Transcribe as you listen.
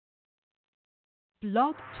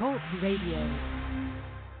Blog Talk Radio.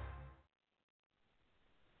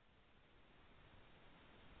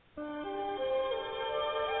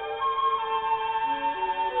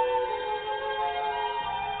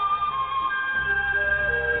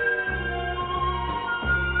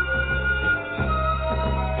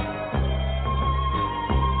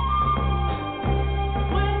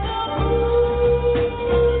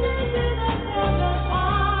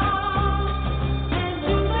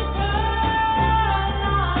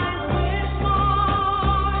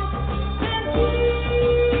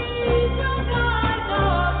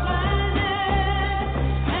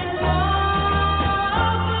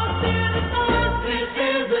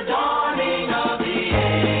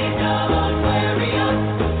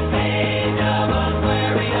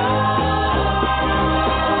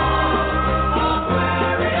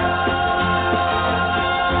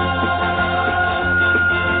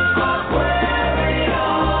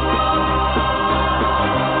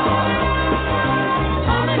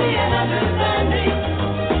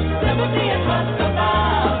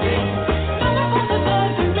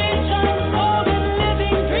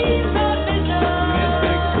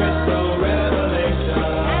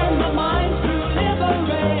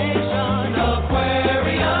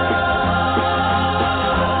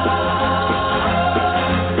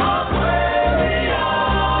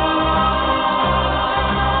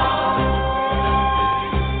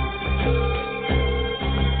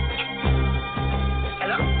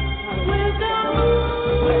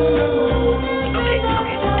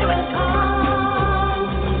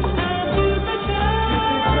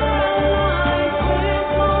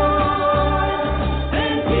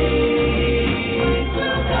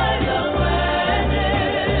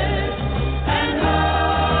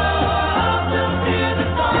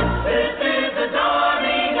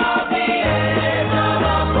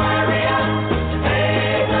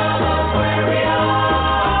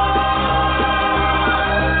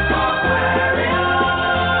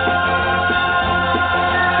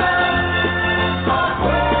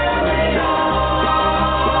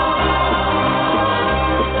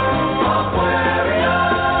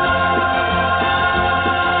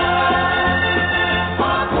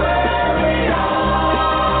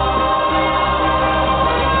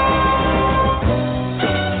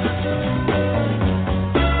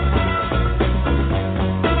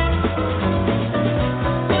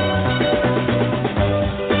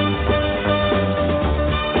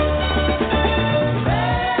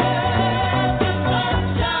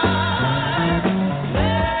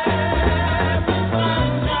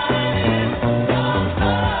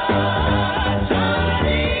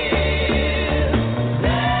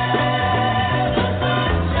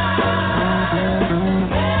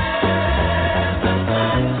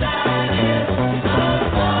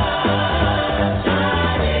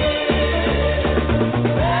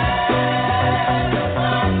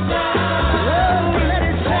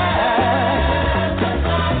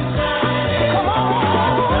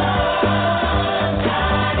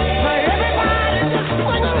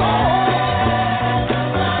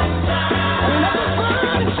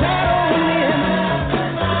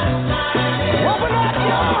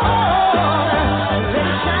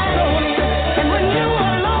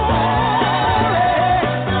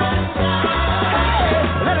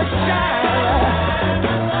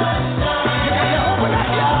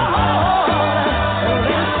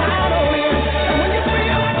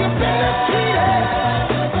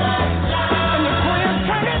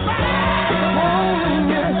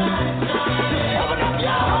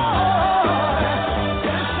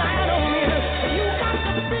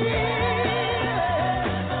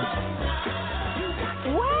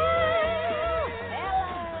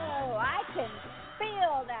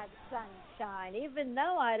 Even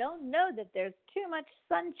though I don't know that there's too much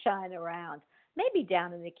sunshine around. Maybe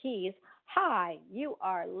down in the Keys. Hi, you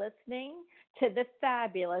are listening to the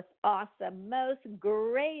fabulous, awesome, most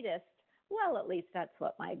greatest, well, at least that's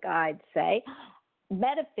what my guides say,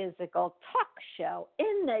 metaphysical talk show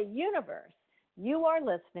in the universe. You are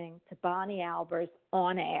listening to Bonnie Albers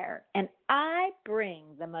on air, and I bring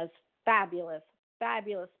the most fabulous,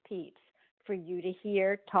 fabulous peeps for you to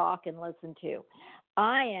hear, talk, and listen to.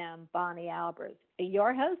 I am Bonnie Albers,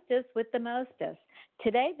 your hostess with the mostest.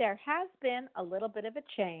 Today there has been a little bit of a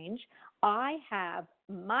change. I have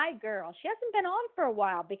my girl. She hasn't been on for a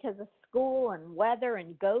while because of school and weather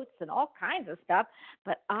and goats and all kinds of stuff,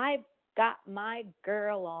 but I've got my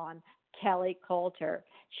girl on, Kelly Coulter.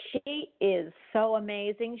 She is so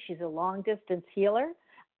amazing. She's a long-distance healer,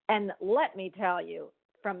 and let me tell you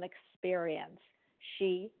from experience,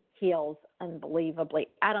 she heals unbelievably.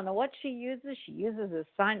 I don't know what she uses. She uses a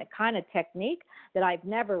kind of technique that I've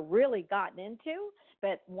never really gotten into,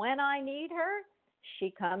 but when I need her,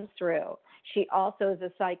 she comes through. She also is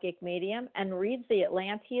a psychic medium and reads the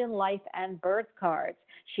Atlantean life and birth cards.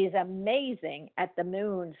 She's amazing at the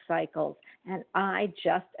moon cycles, and I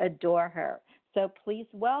just adore her. So please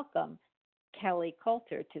welcome Kelly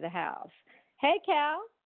Coulter to the house. Hey, Cal.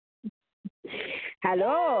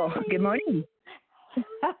 Hello. Hi. Good morning.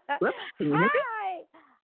 Whoops, can you hear me? Hi.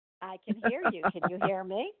 I can hear you. Can you hear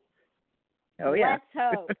me? Oh, yeah.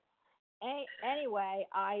 Let's hope. Anyway,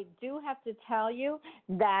 I do have to tell you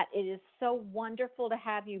that it is so wonderful to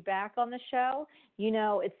have you back on the show. You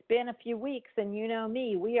know, it's been a few weeks, and you know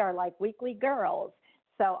me, we are like weekly girls.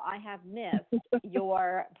 So I have missed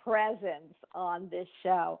your presence on this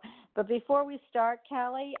show. But before we start,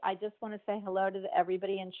 Kelly, I just want to say hello to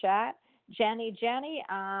everybody in chat. Jenny,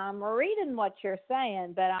 I'm reading what you're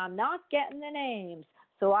saying, but I'm not getting the names.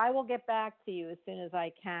 So I will get back to you as soon as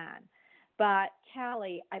I can. But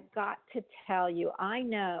Kelly, I've got to tell you, I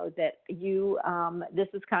know that you, this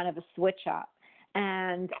is kind of a switch up.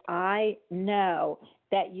 And I know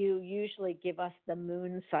that you usually give us the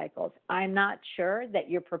moon cycles. I'm not sure that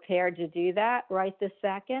you're prepared to do that right this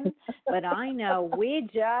second, but I know we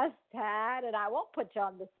just had, and I won't put you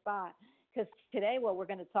on the spot, because today what we're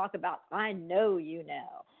going to talk about, I know you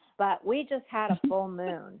know, but we just had a full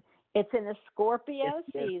moon. It's in the Scorpio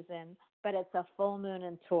season, but it's a full moon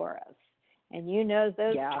in Taurus. And you know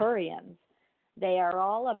those Taurians. They are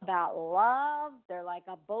all about love. They're like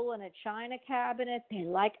a bull in a china cabinet.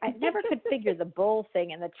 I never could figure the bull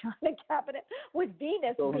thing in the china cabinet with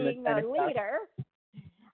Venus being their leader.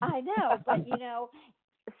 I know, but you know,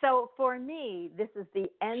 so for me, this is the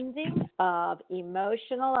ending of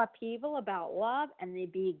emotional upheaval about love and the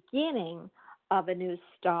beginning of a new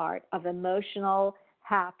start of emotional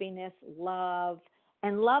happiness, love.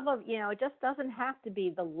 And love of, you know, it just doesn't have to be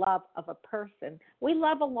the love of a person. We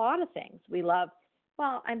love a lot of things. We love,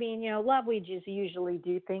 well, I mean, you know, love we just usually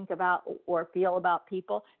do think about or feel about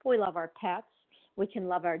people. We love our pets. We can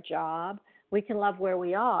love our job. We can love where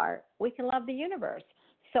we are. We can love the universe.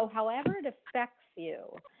 So however it affects you,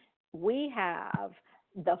 we have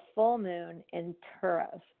the full moon in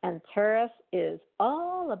Taurus. And Taurus is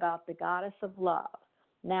all about the goddess of love.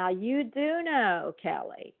 Now, you do know,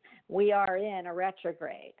 Kelly, we are in a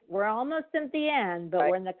retrograde. We're almost at the end, but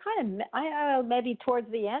we're in the kind of, maybe towards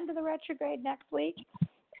the end of the retrograde next week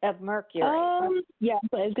of Mercury. Yeah,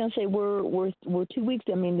 but I was going to say we're 2 weeks.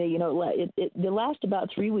 I mean, they last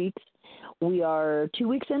about 3 weeks. We are 2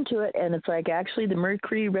 weeks into it, and it's like actually the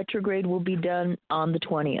Mercury retrograde will be done on the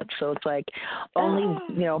 20th. So it's like only,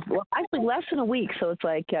 actually less than a week. So it's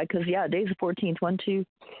like, because, days the 14th, 1, 2,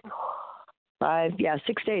 5,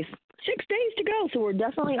 6 days. 6 days to go, so we're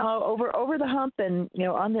definitely all over the hump, and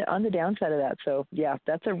on the downside of that. So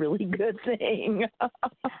that's a really good thing.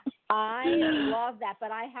 I love that, but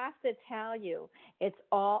I have to tell you, it's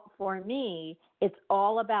all for me. It's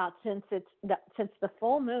all about since the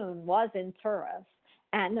full moon was in Taurus,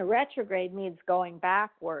 and the retrograde means going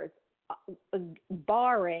backwards,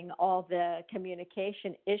 barring all the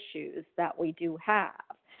communication issues that we do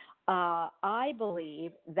have. I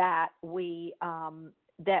believe that it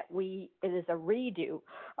is a redo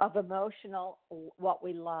of emotional what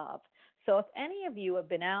we love. So if any of you have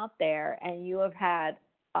been out there and you have had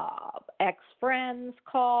ex-friends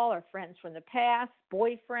call or friends from the past,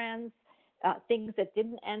 boyfriends, things that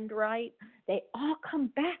didn't end right, they all come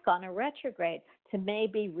back on a retrograde to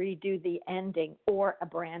maybe redo the ending or a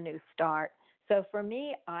brand new start. So for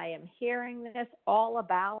me, I am hearing this all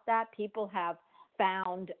about that. People have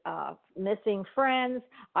found missing friends.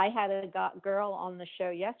 I had a girl on the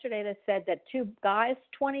show yesterday that said that 2 guys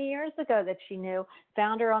 20 years ago that she knew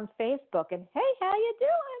found her on Facebook and, hey, how you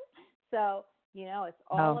doing? So, it's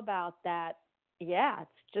all about that. Yeah,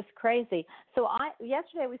 it's just crazy. So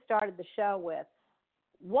yesterday we started the show with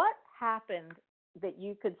what happened that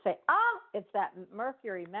you could say, it's that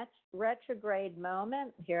Mercury retrograde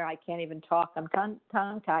moment. Here, I can't even talk. I'm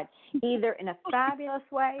tongue-tied, either in a fabulous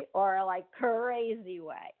way or a crazy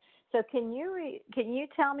way. So can you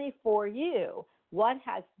tell me for you, what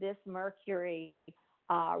has this Mercury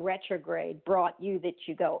retrograde brought you that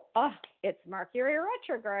you go, it's Mercury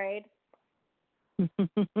retrograde?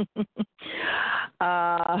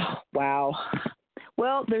 Wow.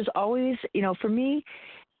 Well, there's always, for me,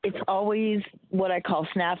 it's always what I call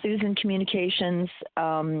snafus in communications.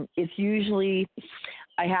 It's usually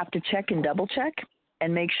I have to check and double check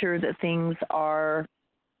and make sure that things are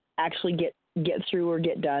actually get through or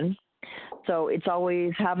get done. So it's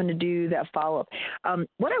always having to do that follow-up.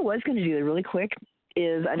 What I was going to do really quick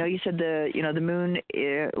is, I know you said the moon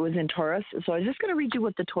was in Taurus, so I was just going to read you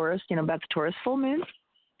what the Taurus, about the Taurus full moon,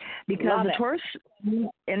 because Love the it. Taurus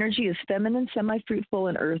energy is feminine, semi-fruitful,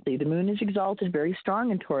 and earthy. The moon is exalted, very strong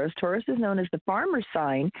in Taurus. Taurus is known as the farmer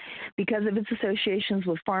sign because of its associations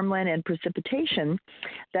with farmland and precipitation.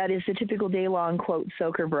 That is the typical day-long, quote,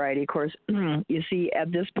 soaker variety. Of course, you see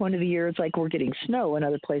at this point of the year, it's like we're getting snow in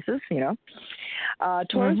other places,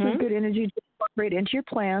 Taurus is good energy to incorporate into your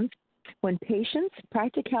plans when patience,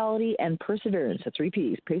 practicality, and perseverance, that's 3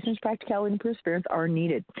 Ps, patience, practicality, and perseverance are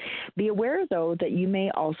needed. Be aware, though, that you may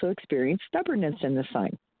also experience stubbornness in this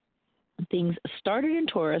sign. Things started in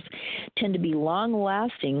Taurus tend to be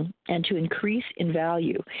long-lasting and to increase in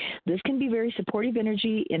value. This can be very supportive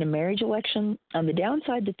energy in a marriage election. On the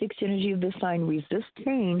downside, the fixed energy of this sign resists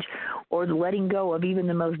change or the letting go of even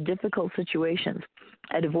the most difficult situations.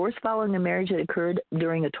 A divorce following a marriage that occurred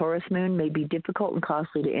during a Taurus moon may be difficult and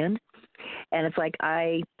costly to end. And it's like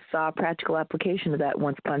I saw a practical application of that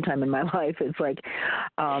once upon a time in my life. It's like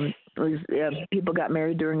people got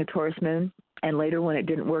married during a Taurus moon, and later when it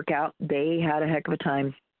didn't work out, they had a heck of a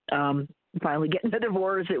time finally getting a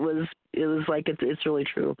divorce. It was like it's really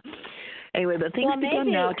true. Anyway, but things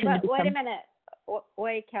begun now. Wait a minute.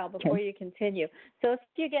 Wait, Cal, before you continue. So if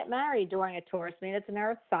you get married during a Taurus moon, it's an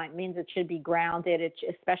earth sign. It means it should be grounded,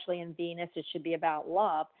 especially in Venus. It should be about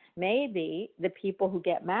love. Maybe the people who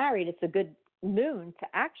get married, it's a good moon to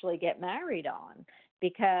actually get married on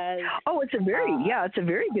because it's a very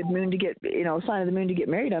good moon to get sign of the moon to get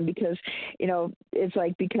married on because it's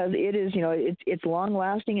like because it is it's long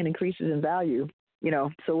lasting and increases in value.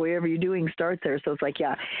 So whatever you're doing starts there. So it's like,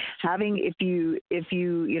 having if you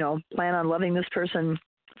plan on loving this person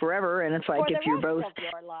forever, and it's like if you're both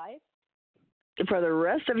for the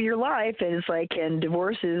rest of your life, and it's like, and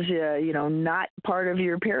divorce is not part of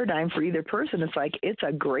your paradigm for either person. It's like it's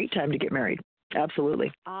a great time to get married.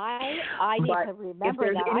 Absolutely. I need to remember if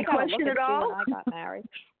there's that. Any I got question look at all? when I got married.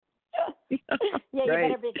 You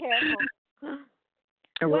right. better be careful.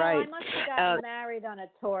 Well, I must have gotten married on a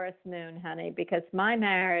Taurus moon, honey, because my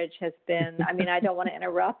marriage has been, I don't want to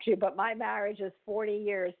interrupt you, but my marriage is 40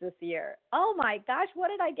 years this year. Oh, my gosh, what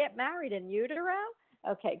did I get married in utero?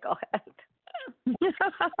 Okay, go ahead. Right.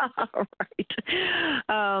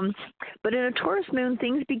 But in a Taurus moon,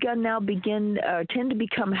 things tend to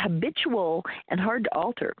become habitual and hard to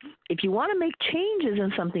alter. If you want to make changes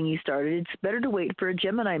in something you started, it's better to wait for a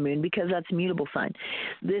Gemini moon because that's a mutable sign.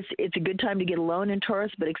 It's a good time to get a loan in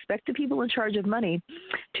Taurus, but expect the people in charge of money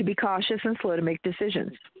to be cautious and slow to make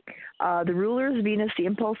decisions. The ruler is Venus, the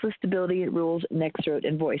impulse of stability. It rules neck, throat,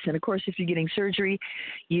 and voice. And of course, if you're getting surgery,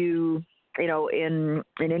 in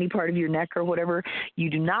any part of your neck or whatever, you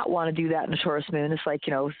do not want to do that in a Taurus moon. It's like,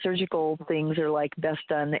 surgical things are like best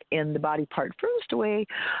done in the body part furthest away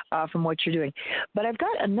from what you're doing. But I've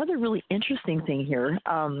got another really interesting thing here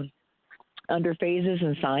under phases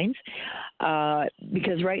and signs,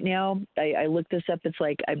 because right now I looked this up. It's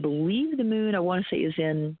like, I believe the moon, I want to say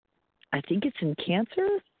I think it's in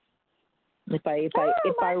Cancer. If I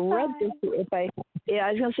read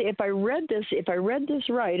this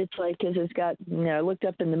right, it's like, because it's got, I looked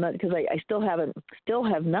up in the month, because I still have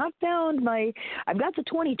not found I've got the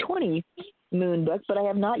 2020 moon book, but I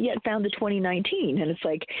have not yet found the 2019, and it's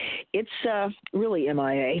like, it's really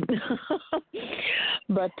MIA.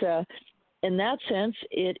 But in that sense,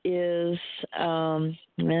 it is, I'm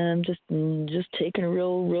just taking a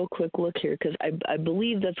real quick look here, because I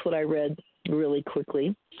believe that's what I read really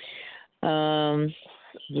quickly. So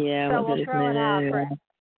we'll throw it out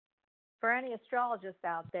for any astrologists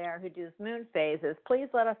out there who do moon phases. Please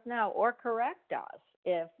let us know or correct us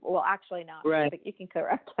actually not. Right. But you can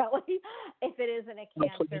correct Kelly if it isn't a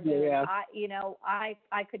Cancer moon. Yeah. I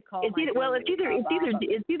could call. It's either I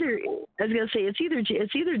was gonna say it's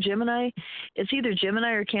either Gemini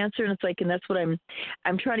or Cancer, and it's like, and that's what I'm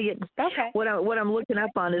trying to get. Okay. What I'm looking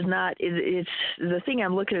up on is not it's the thing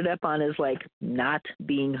I'm looking it up on is like not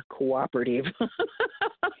being cooperative.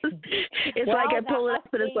 It's like I pull it up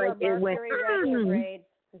and it's like it went.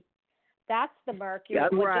 That's the Mercury. Yeah,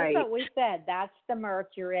 right. Just what we said. That's the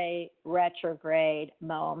Mercury retrograde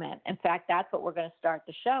moment. In fact, that's what we're going to start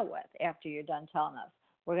the show with after you're done telling us.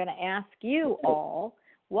 We're going to ask you all,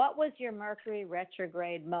 what was your Mercury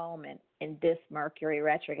retrograde moment in this Mercury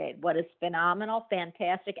retrograde? What is phenomenal,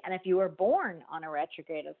 fantastic? And if you were born on a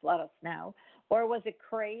retrograde, let us know. Or was it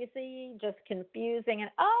crazy, just confusing?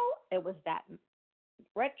 And, it was that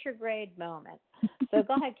retrograde moment. So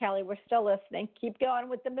go ahead, Kelly. We're still listening. Keep going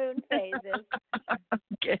with the moon phases.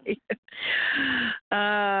 Okay.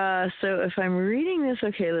 So if I'm reading this,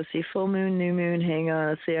 okay, let's see. Full moon, new moon. Hang on.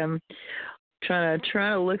 Let's see. Trying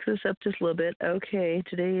to look this up just a little bit. Okay,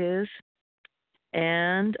 today is,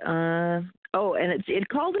 and it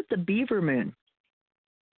called it the Beaver Moon.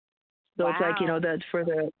 So wow. it's like, that's for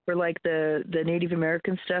the Native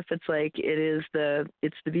American stuff. It's like it's the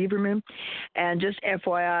Beaver Moon, and just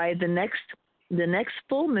FYI, the next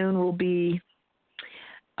full moon will be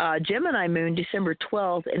Gemini Moon, December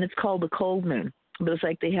 12th, and it's called the Cold Moon. But it's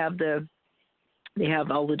like they have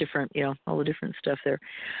all the different stuff there.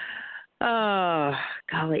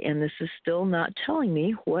 Golly, and this is still not telling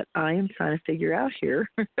me what I am trying to figure out here.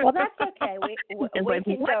 Well, that's okay. We like,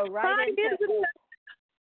 can go right into.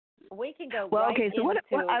 We can go. Well, right okay. So into,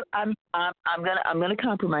 I'm gonna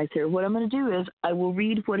compromise here. What I'm gonna do is I will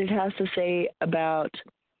read what it has to say about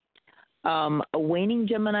a waning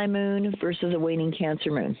Gemini moon versus a waning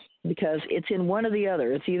Cancer moon, because it's in one or the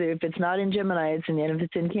other. It's either, if it's not in Gemini, it's in, and if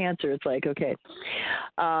it's in Cancer, it's like, okay.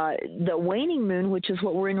 The waning moon, which is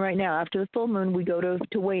what we're in right now, after the full moon, we go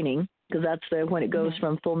to waning, because that's when it goes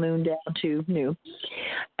from full moon down to new.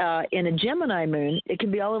 In a Gemini moon, it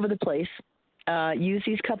can be all over the place. Use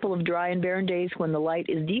these couple of dry and barren days when the light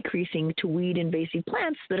is decreasing to weed invasive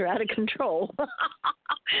plants that are out of control.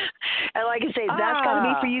 And like I say, that's got to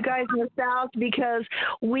be for you guys in the South, because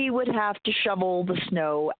we would have to shovel the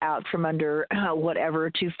snow out from under whatever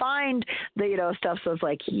to find the stuff. So it's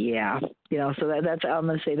like, so that's, I'm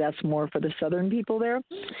going to say that's more for the Southern people there.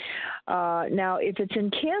 Now, if it's in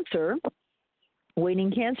Cancer,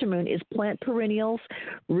 waning Cancer moon is plant perennials,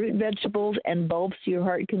 root vegetables, and bulbs to your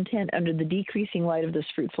heart content under the decreasing light of this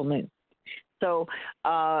fruitful moon. So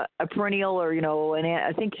a perennial, or and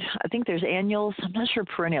I think there's annuals. I'm not sure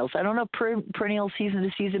perennials. I don't know perennial season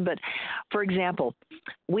to season, but for example,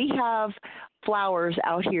 we have flowers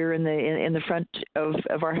out here in the front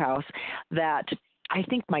of our house that I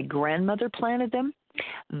think my grandmother planted them.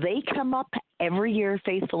 They come up every year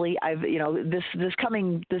faithfully. This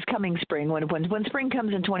coming spring, when spring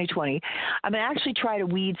comes in 2020, I'm gonna actually try to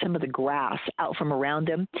weed some of the grass out from around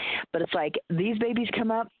them. But it's like these babies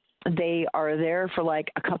come up. They are there for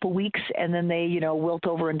like a couple weeks, and then they, wilt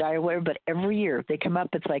over and die or whatever. But every year they come up.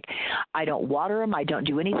 It's like I don't water them. I don't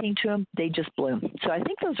do anything to them. They just bloom. So I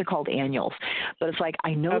think those are called annuals. But it's like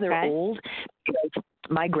I know they're old because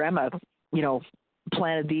my grandma,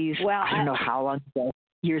 planted these. Well, I don't know how long ago,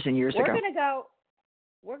 years and years ago. We're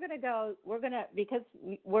going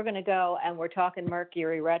to go, and we're talking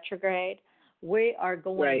Mercury retrograde. We are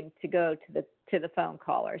going to go to the phone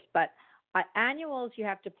callers, but annuals you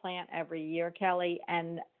have to plant every year, Kelly,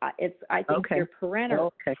 and I think your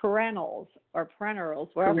perennials or perennials,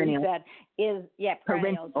 wherever you said,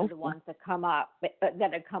 perennials are the ones that come up.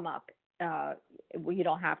 You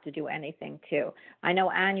don't have to do anything to. I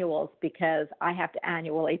know annuals because I have to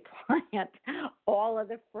annually plant all of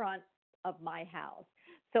the front of my house.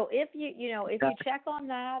 So if you check on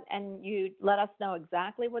that and you let us know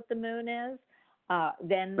exactly what the moon is,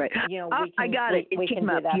 then we can do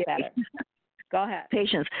that better. Go ahead.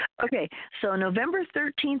 Patience. Okay, so November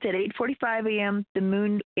 13th at 8:45 a.m., the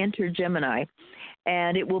moon entered Gemini,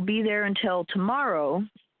 and it will be there until tomorrow.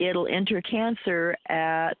 It'll enter Cancer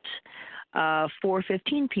at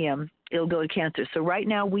 4:15 p.m. It'll go to Cancer. So right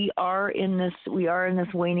now we are in this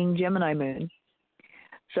waning Gemini moon.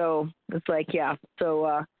 So it's like,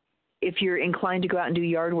 So if you're inclined to go out and do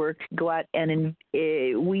yard work, go out and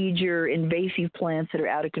weed your invasive plants that are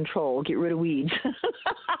out of control. Get rid of weeds.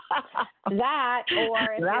 That,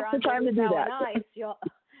 or if that's you're the time to do that. Ice,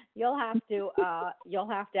 you'll have to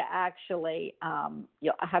actually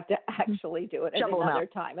do it at another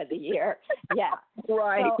time of the year. Yeah.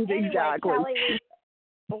 Right. So anyway, Exactly. Kelly,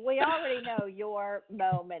 we already know your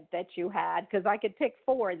moment that you had, because I could pick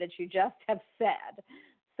 4 that you just have said.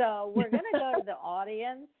 So we're going to go to the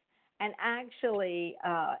audience and actually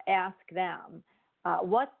ask them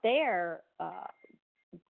what their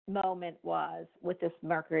moment was with this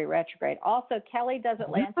Mercury retrograde. Also, Kelly does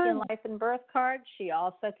Atlantean Life and Birth cards. She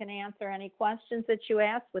also can answer any questions that you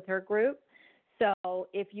ask with her group. So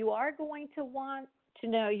if you are going to want to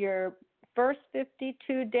know your first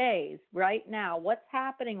 52 days right now, what's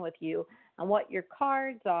happening with you and what your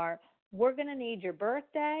cards are, we're going to need your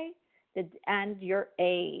birthday and your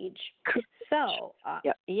age. So,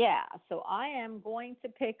 so I am going to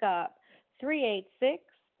pick up 386.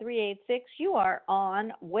 You are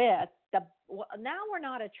on with now we're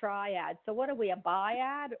not a triad. So what are we, a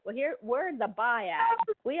biad? Well, here we're the biad.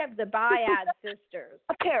 We have the biad sisters.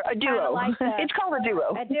 A duo. Like It's called a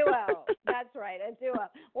duo. A duo. That's right, a duo.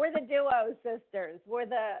 We're the duo sisters. We're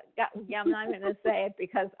the. Yeah, I'm not going to say it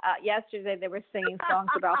because yesterday they were singing songs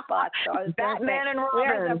about butts. So I was Batman and Robin. We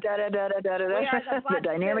are the butt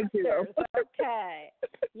dynamic sisters. duo. Okay.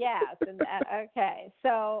 Yes. And okay.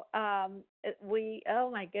 So oh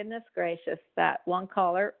my goodness gracious, that one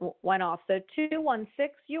caller went off. So 216,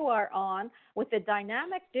 you are on with the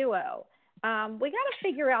dynamic duo. We got to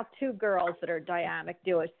figure out two girls that are dynamic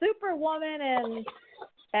duo. Superwoman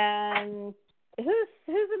and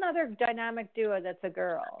who's another dynamic duo that's a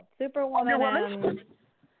girl? Superwoman and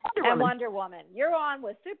Wonder Woman. You're on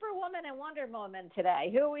with Superwoman and Wonder Woman today.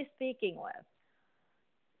 Who are we speaking with?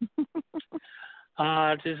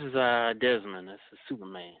 This is Desmond. This is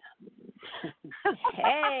Superman.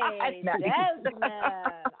 Hey, Desmond.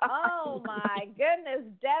 Oh, my goodness,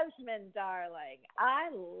 Desmond, darling. I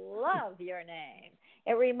love your name.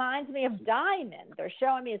 It reminds me of Diamond. They're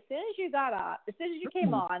showing me as soon as you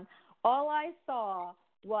came on, all I saw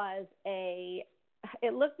was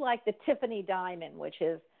it looked like the Tiffany diamond, which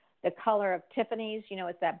is the color of Tiffany's. You know,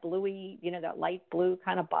 it's that bluey, that light blue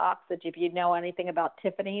kind of box that if you know anything about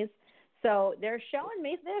Tiffany's. So they're showing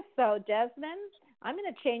me this. So, Desmond, I'm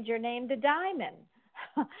going to change your name to Diamond.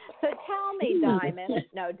 So tell me, Diamond.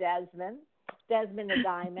 No, Desmond. Desmond the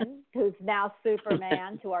Diamond, who's now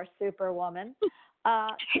Superman to our Superwoman.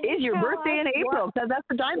 Is your birthday in April? Because that's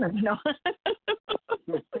a diamond. No.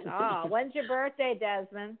 Oh, when's your birthday,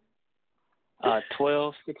 Desmond?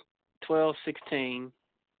 12/16. You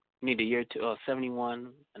need the year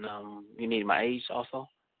 71, and you need my age also.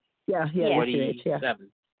 Yeah.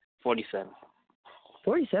 47. 47.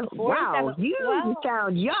 47. Wow, you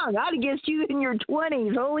sound young. I'd have guessed you in your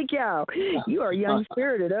 20s. Holy cow. You are young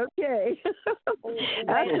spirited. Okay.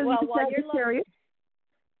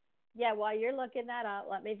 While you're looking that up,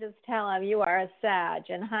 let me just tell him you are a Sag.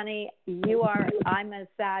 And, honey, I'm a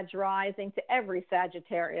Sag rising to every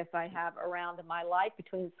Sagittarius I have around in my life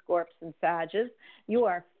between Scorps and Sages. You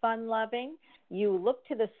are fun-loving. You look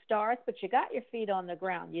to the stars, but you got your feet on the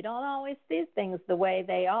ground. You don't always see things the way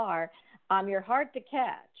they are. You're hard to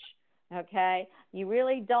catch, okay? You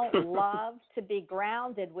really don't love to be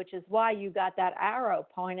grounded, which is why you got that arrow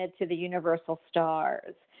pointed to the universal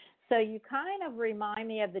stars. So you kind of remind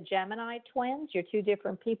me of the Gemini twins. You're two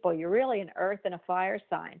different people. You're really an earth and a fire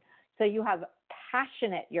sign. So you're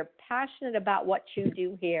passionate about what you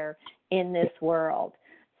do here in this world.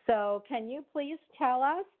 So can you please tell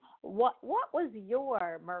us what was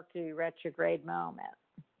your Mercury retrograde moment?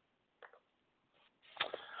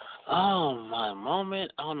 My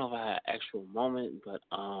moment, I don't know if I had an actual moment, but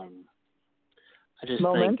I just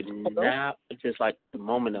think now it's just like the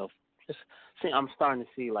moment of I'm starting to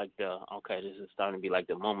see like this is starting to be like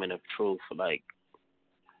the moment of truth, like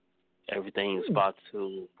everything's about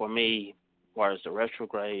to, for me, as far as the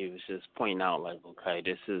retrograde, it's just pointing out like, okay,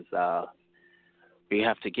 this is, you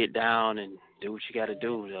have to get down and do what you got to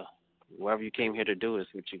do. Whatever you came here to do is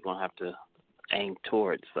what you're going to have to aim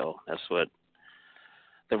towards. So that's what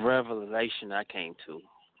the revelation I came to.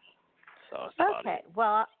 So okay,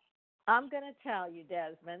 well, I'm going to tell you,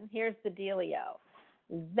 Desmond, here's the dealio.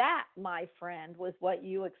 That, my friend, was what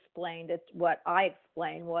you explained. What I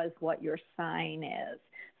explained was what your sign is.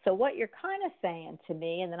 So what you're kind of saying to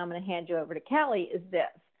me, and then I'm going to hand you over to Kelly, is this.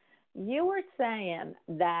 You were saying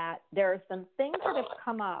that there are some things that have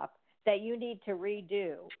come up that you need to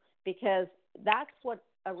redo because that's what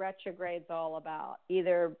a retrograde's all about.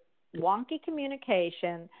 Either wonky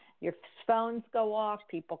communication, your phones go off,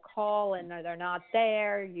 people call and they're not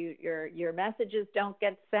there, your messages don't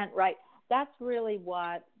get sent right. That's really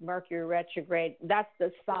what Mercury retrograde, that's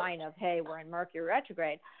the sign of, hey, we're in Mercury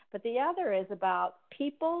retrograde. But the other is about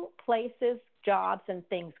people, places, jobs, and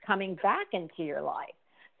things coming back into your life.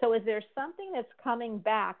 So is there something that's coming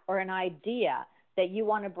back or an idea that you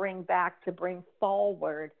want to bring back to bring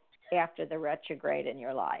forward after the retrograde in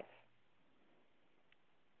your life?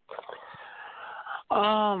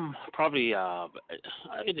 Probably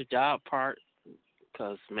the job part,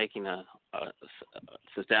 because making a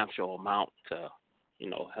substantial amount to,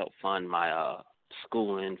 help fund my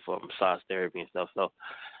schooling for massage therapy and stuff. So,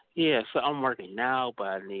 yeah, so I'm working now, but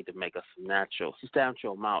I need to make a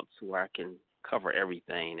substantial amount to where I can cover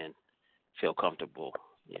everything and feel comfortable.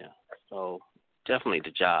 Yeah, so definitely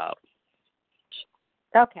the job.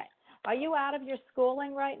 Okay. Are you out of your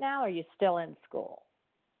schooling right now, or are you still in school?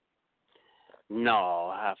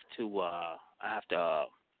 No, I have to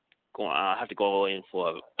go in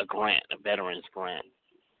for a grant, a veterans grant.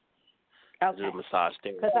 Okay. do the massage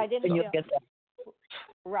therapy. Because I didn't And feel, get that.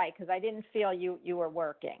 right, because I didn't feel you were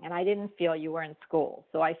working, and I didn't feel you were in school.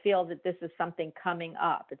 So I feel that this is something coming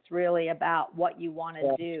up. It's really about what you want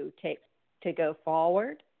to do to go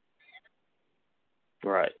forward.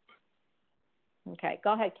 Right. Okay,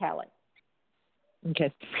 go ahead, Kelly.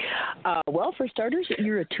 Okay. Well, for starters,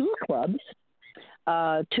 you're a two of clubs.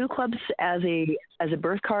 Two clubs as a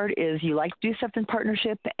birth card is you like to do stuff in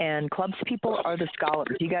partnership, and clubs people are the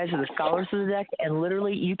scholars. You guys are the scholars of the deck, and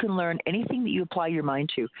literally you can learn anything that you apply your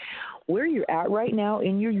mind to. Where you're at right now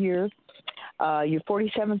in your year, your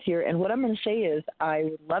 47th year, and what I'm going to say is I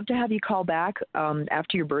would love to have you call back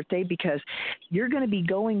after your birthday, because you're going to be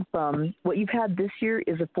going from what you've had this year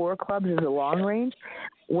is a 4 of clubs is a long range.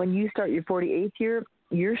 When you start your 48th year,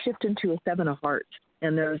 you're shifting to a 7 of hearts.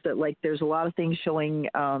 And there's a lot of things showing,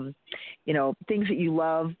 things that you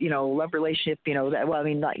love, love relationship,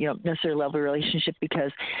 not, necessarily love a relationship,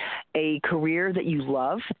 because a career that you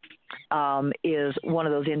love is one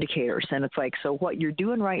of those indicators. And it's like, so what you're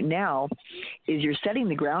doing right now is you're setting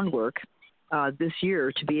the groundwork this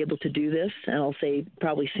year to be able to do this, and I'll say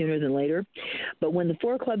probably sooner than later. But when the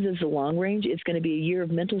 4 of clubs is the long range, it's going to be a year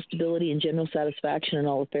of mental stability and general satisfaction in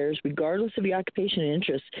all affairs, regardless of your occupation and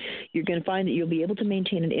interests. You're going to find that you'll be able to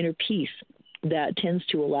maintain an inner peace that tends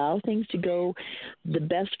to allow things to go the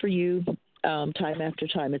best for you time after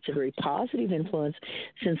time. It's a very positive influence,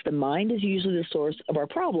 since the mind is usually the source of our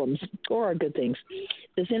problems or our good things.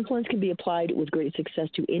 This influence can be applied with great success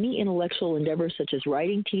to any intellectual endeavor, such as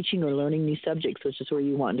writing, teaching, or learning new subjects, which is where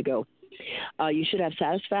you want to go. You should have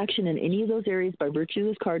satisfaction in any of those areas by virtue of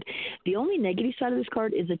this card. The only negative side of this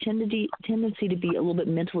card is the tendency to be a little bit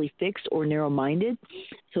mentally fixed or narrow-minded.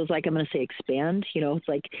 So it's like, I'm going to say expand. It's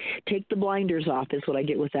like take the blinders off is what I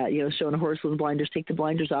get with that. Showing a horse with blinders, take the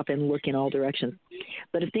blinders off and look in all directions.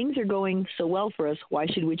 But if things are going so well for us, why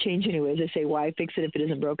should we change anyways? I say, why fix it if it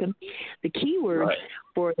isn't broken? The key word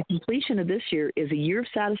for the completion of this year is a year of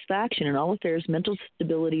satisfaction in all affairs, mental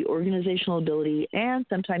stability, organizational ability, and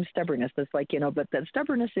sometimes stubbornness. That's like, but that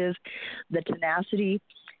stubbornness is the tenacity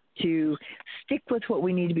to stick with what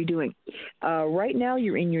we need to be doing. Right now,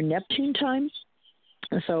 you're in your Neptune time.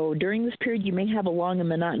 So during this period, you may have a long and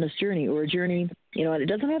monotonous journey, or a journey, and it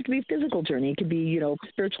doesn't have to be a physical journey. It could be,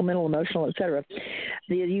 spiritual, mental, emotional, etc.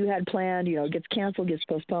 That you had planned, gets canceled, gets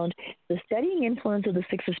postponed. The steadying influence of the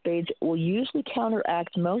 6 of Spades will usually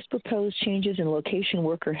counteract most proposed changes in location,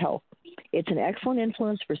 work, or health. It's an excellent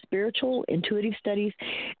influence for spiritual, intuitive studies,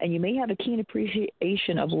 and you may have a keen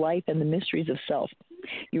appreciation of life and the mysteries of self.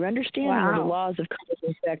 Your understanding of the laws of cause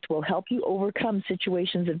and effect will help you overcome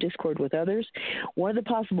situations of discord with others. One of the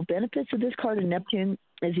possible benefits of this card in Neptune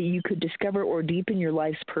is that you could discover or deepen your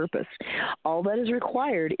life's purpose. All that is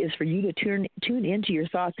required is for you to tune into your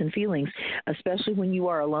thoughts and feelings, especially when you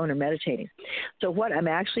are alone or meditating. So what I'm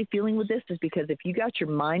actually feeling with this is, because if you got your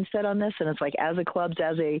mind set on this, and it's like as a clubs,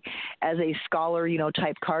 as a scholar,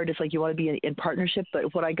 type card, it's like you want to be in partnership.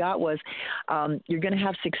 But what I got was you're going to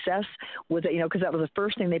have success with it, because that was the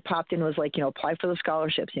first thing they popped in was like, apply for the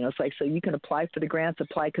scholarships. It's like, so you can apply for the grants,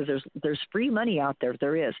 because there's free money out there.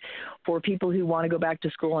 There is, for people who want to go back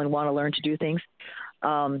to school and want to learn to do things,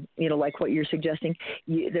 like what you're suggesting.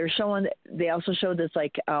 They also showed this,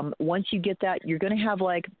 like, once you get that, you're going to have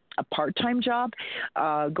like a part-time job,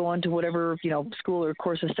 going to whatever, school or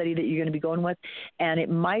course of study that you're going to be going with. And it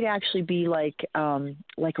might actually be like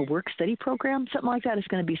a work study program, something like that. It's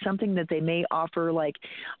going to be something that they may offer like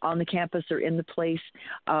on the campus or in the place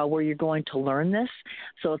where you're going to learn this.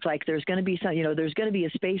 So it's like, there's going to be there's going to be a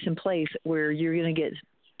space and place where you're going to get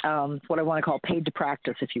what I want to call paid to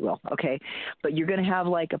practice, if you will. Okay. But you're going to have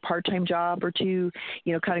like a part-time job or two,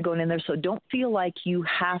 kind of going in there. So don't feel like you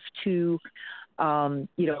have to,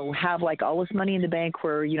 have like all this money in the bank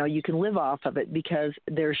where, you can live off of it, because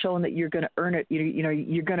they're showing that you're going to earn it.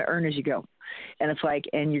 You're going to earn as you go. And it's like,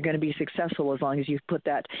 and you're going to be successful as long as you put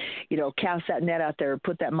that, cast that net out there,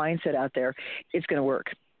 put that mindset out there. It's going to work,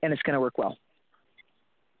 and it's going to work well.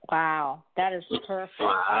 Wow. That is perfect.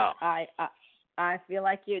 Wow. I feel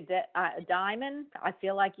like Diamond, I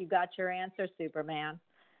feel like you got your answer, Superman.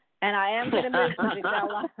 And I am going to move, because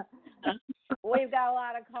we've got a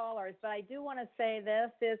lot of callers. But I do want to say this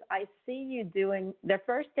is, I see you doing, they're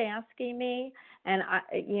first asking me, and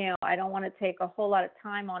I don't want to take a whole lot of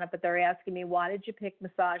time on it, but they're asking me, why did you pick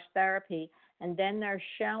massage therapy? And then they're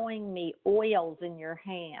showing me oils in your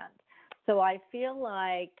hand. So I feel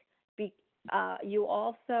like you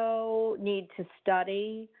also need to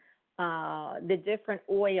study the different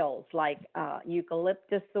oils, like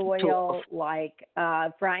eucalyptus oil, like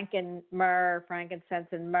frankincense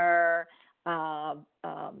and myrrh, Oh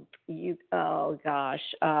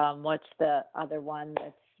gosh, what's the other one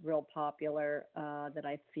that's real popular that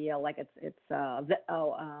I feel like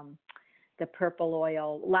the purple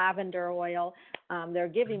oil, lavender oil. They're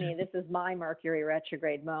giving me, this is my Mercury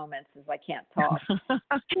retrograde moments, as I can't talk.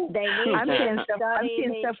 They need I'm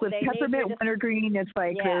seeing stuff with peppermint, wintergreen. It's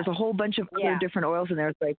like there's a whole bunch of other different oils in there.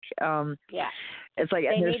 It's like it's like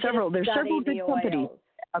there's several good companies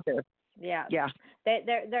out there. Yeah. Yeah.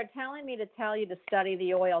 They're telling me to tell you to study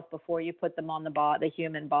the oils before you put them on the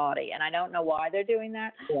human body, and I don't know why they're doing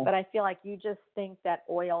that, but I feel like you just think that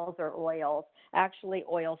oils are oils. Actually,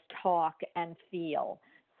 oils talk and feel.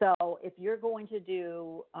 So if you're going to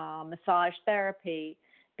do massage therapy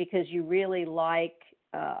because you really like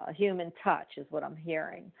human touch, is what I'm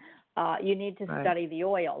hearing, you need to study the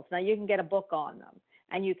oils. Now you can get a book on them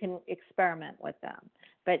and you can experiment with them.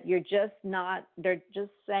 But you're just not, they're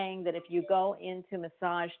just saying that if you go into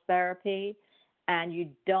massage therapy and you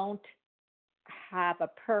don't have a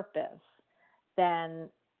purpose, then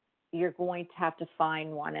you're going to have to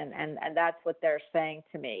find one. And that's what they're saying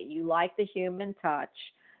to me. You like the human touch.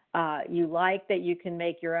 You like that you can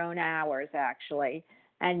make your own hours, actually.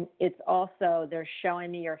 And it's also, they're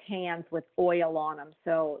showing me your hands with oil on them.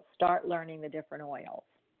 So start learning the different oils.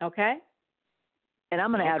 Okay? And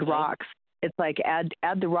I'm going to add rocks. It's like add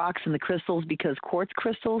the rocks and the crystals, because quartz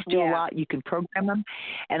crystals do a lot. You can program them,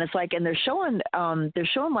 and it's like, and they're showing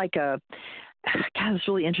like a, God, it's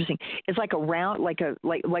really interesting. It's like a round, like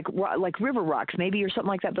river rocks maybe, or something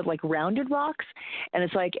like that, but like rounded rocks. And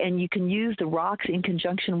it's like, and you can use the rocks in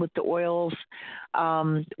conjunction with the oils,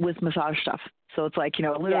 with massage stuff. So it's like,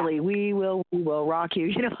 literally, we will rock you.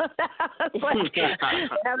 It's like,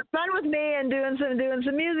 have fun with me and doing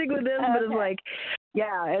some music with this, but it's like,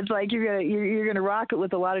 it's like you're gonna rock it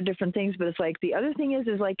with a lot of different things. But it's like, the other thing is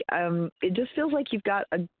like, it just feels like you've got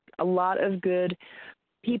a lot of good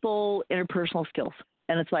people interpersonal skills,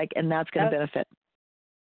 and it's like, and that's going to benefit.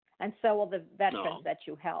 And so will the veterans that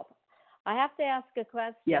you help. I have to ask a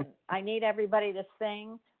question. Yeah. I need everybody to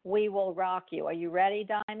sing "We Will Rock You." Are you ready,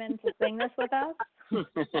 Diamond, to sing this with us?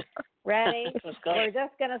 Ready? We're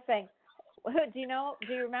just going to sing. Do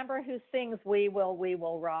you remember who sings "We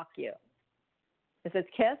Will Rock You"? Is it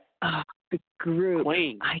Kiss? The group.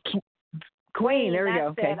 Queen. I can't. Queen. There we go.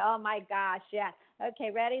 Okay. It. Oh my gosh. Yeah.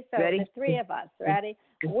 Okay. Ready? So ready? The three of us. Ready?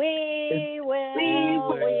 We will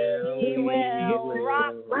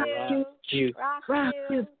rock you. Rock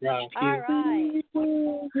you. All right. We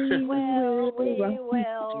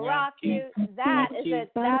will rock you. That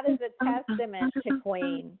is a testament to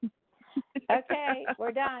Queen. Okay,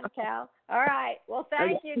 we're done, Cal. All right. Well,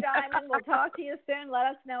 thank you, Diamond. We'll talk to you soon. Let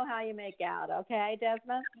us know how you make out. Okay,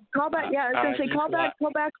 Desmond? Call back. Yeah, I was gonna say call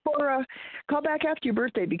back after your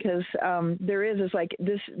birthday, because it's like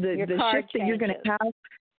the shift that you're gonna have.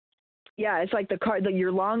 Yeah, it's like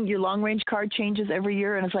your long range card changes every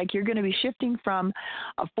year, and it's like you're going to be shifting from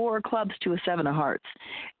a 4 of clubs to a 7 of hearts,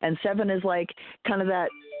 and 7 is like kind of that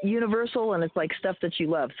universal, and it's like stuff that you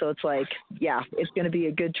love. So it's like, it's going to be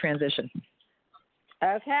a good transition.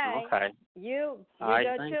 Okay. You right,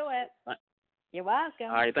 go to it. You're welcome.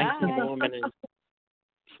 All right, thanks for the woman.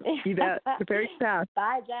 You bet. Prepare yourself.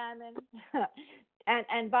 Bye, Diamond.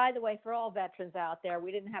 And by the way, for all veterans out there,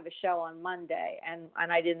 we didn't have a show on Monday, and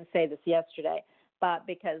I didn't say this yesterday, but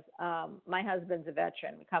because my husband's a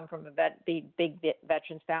veteran. We come from a big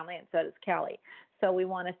veterans family, and so does Kelly. So we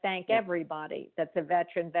want to thank everybody that's a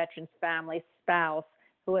veteran's family, spouse,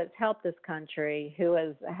 who has helped this country, who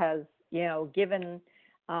has given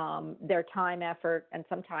their time, effort, and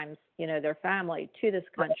sometimes their family to this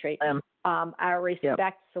country. Our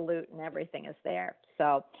respect, salute, and everything is there.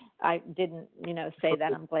 So I didn't say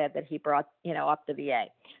that. I'm glad that he brought up the VA.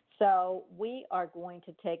 So we are going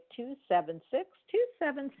to take 276.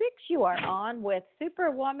 You are on with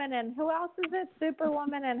Superwoman, and who else is it?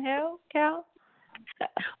 Superwoman and who, Cal?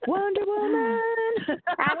 Wonder Woman.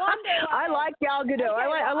 I like Gal Gadot.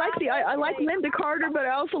 Okay, I like Linda Carter, but I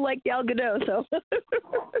also like Gal Gadot. So.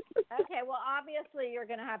 Okay, well, obviously you're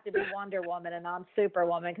going to have to be Wonder Woman, and I'm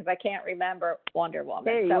Superwoman because I can't remember Wonder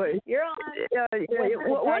Woman. Hey, so you're on.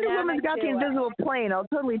 Wonder Woman's got the invisible plane. I'll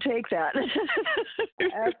totally take that.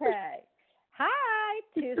 Okay. Hi,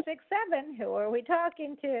 267. Who are we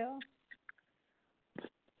talking to?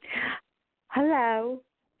 Hello.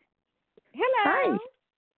 Hello.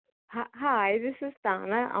 Hi, this is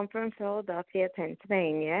Donna. I'm from Philadelphia,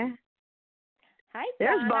 Pennsylvania. Hi,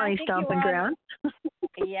 There's Donna. Bonnie Stomping Ground.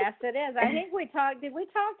 Yes, it is. I think we talked. Did we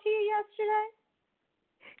talk to you yesterday?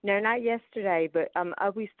 No, not yesterday, but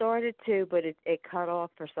we started to, but it cut off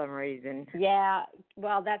for some reason. Yeah,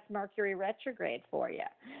 well, that's Mercury retrograde for you.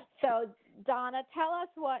 So, Donna, tell us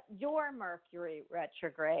what your Mercury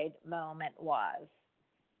retrograde moment was.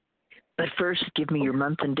 But first, give me your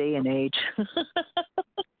month and day and age.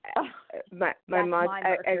 my That's month. my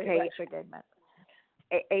Mercury Okay. retrograde moment.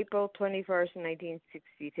 April 21st,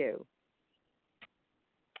 1962.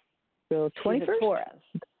 So 21st? She's a Taurus.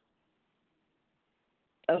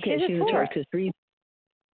 Okay, she's a Taurus.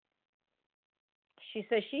 She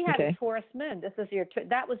says she had a Taurus moon.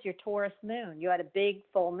 That was your Taurus moon. You had a big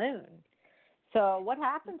full moon. So what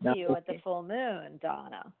happened to you at the full moon,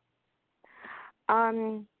 Donna?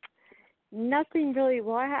 Nothing really.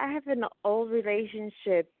 Well, I have an old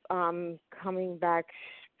relationship coming back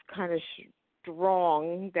kind of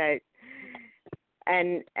strong.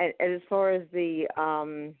 And as far as the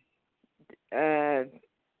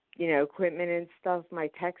equipment and stuff, my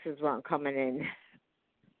taxes weren't coming in.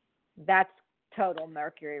 That's total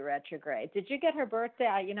Mercury retrograde. Did you get her birthday?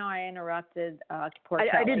 I interrupted. Poor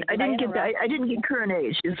Kelly. I didn't get current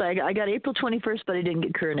age. It's like I got April 21st, but I didn't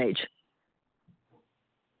get current age.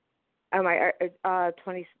 Oh my,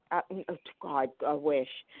 20. Oh God, I wish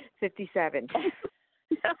 57. I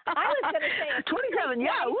was going to say 27.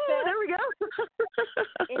 Yeah, woo, there we go.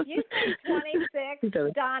 If you say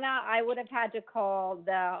 26, Donna, I would have had to call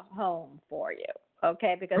the home for you.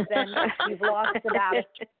 Okay, because then you've lost about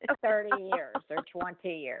 30 years or 20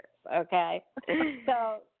 years. Okay,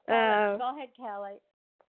 so go ahead, Kelly.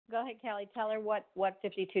 Go ahead, Kelly. Tell her what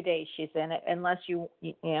 52 days she's in, unless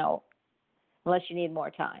unless you need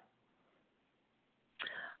more time.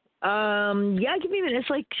 Yeah, give me a minute. It's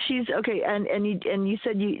like she's okay, and you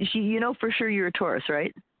said you know for sure you're a Taurus,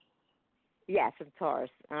 right? Yes, I'm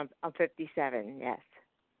Taurus. I'm 57. Yes.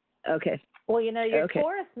 Okay. Well, your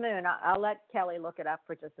Taurus moon, I'll let Kelly look it up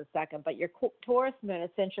for just a second, but your Taurus moon,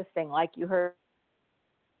 it's interesting, like you heard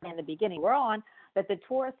in the beginning we're on, that the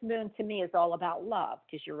Taurus moon to me is all about love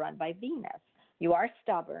because you're run by Venus. You are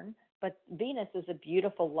stubborn, but Venus is a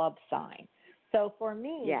beautiful love sign. So for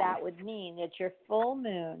me, that would mean that your full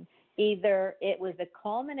moon, either it was a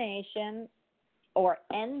culmination or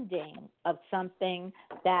ending of something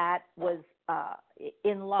that was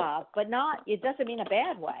in love, but it doesn't mean a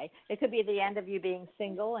bad way. It could be the end of you being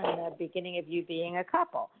single and the beginning of you being a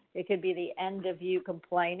couple. It could be the end of you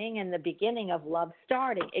complaining and the beginning of love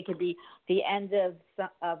starting. It could be the end of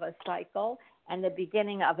a cycle and the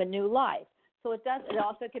beginning of a new life. So it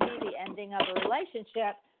also could be the ending of a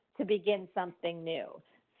relationship to begin something new.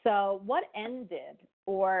 So what ended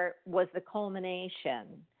or was the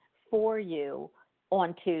culmination for you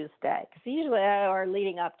on Tuesday? Because usually are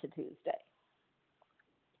leading up to Tuesday.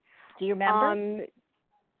 Do you remember?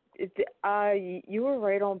 You were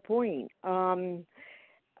right on point.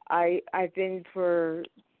 I've been for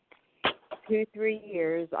 2-3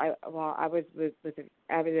 years. I was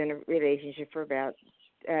in a relationship for about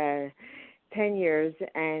 10 years,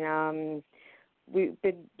 and we've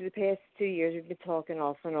been the past 2 years we've been talking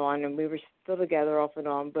off and on, and we were still together off and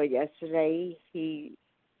on. But yesterday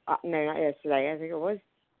no, not yesterday. I think it was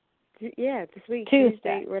this week,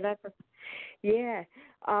 Tuesday, whatever. Yeah.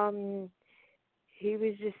 He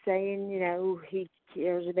was just saying, he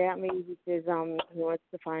cares about me because he wants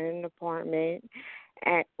to find an apartment,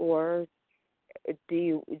 or do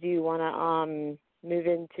you want to move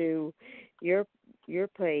into your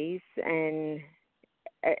place? And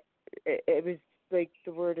it was like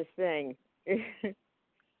the weirdest thing.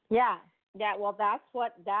 Yeah. Well,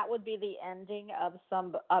 that would be the ending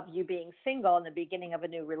of you being single and the beginning of a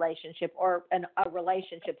new relationship, or a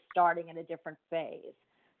relationship starting in a different phase.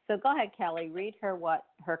 So go ahead, Kelly. Read her what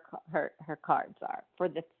her cards are for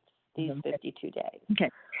these 52 days. Okay.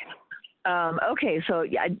 Okay. So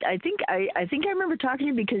yeah, I think I remember talking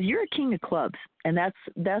to you because you're a king of clubs, and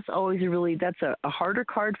that's always that's a harder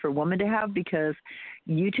card for a woman to have because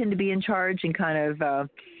you tend to be in charge and kind of.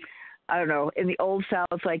 I don't know, in the old South,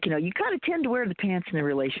 it's like, you kind of tend to wear the pants in a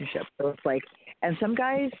relationship. So it's like, and some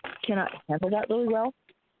guys cannot handle that really well.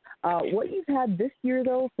 What you've had this year,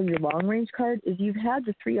 though, for your long-range card is you've had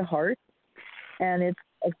the 3 of Hearts, and it's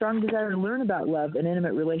a strong desire to learn about love and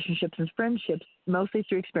intimate relationships and friendships, mostly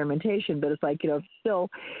through experimentation. But it's like, still,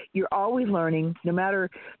 you're always learning, no matter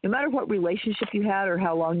what relationship you had or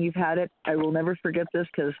how long you've had it. I will never forget this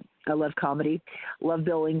because I love comedy, love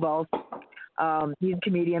Bill Engvall. He's a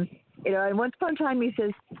comedian. And once upon a time he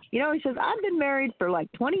says, I've been married for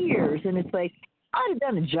like 20 years. And it's like, I'd have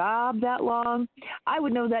done a job that long. I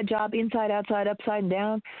would know that job inside, outside, upside, and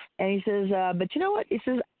down. And he says, but you know what? He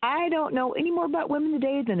says, I don't know any more about women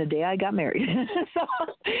today than the day I got married.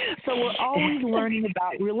 so we're always learning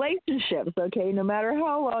about relationships, okay, no matter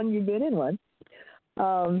how long you've been in one.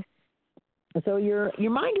 So your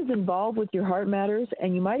mind is involved with your heart matters,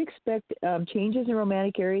 and you might expect changes in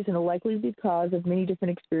romantic areas and a likely because of many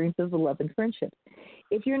different experiences of love and friendship.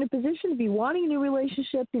 If you're in a position to be wanting a new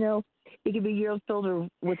relationship, it could be a year filled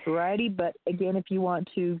with variety. But again, if you want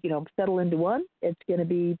to, settle into one, it's going to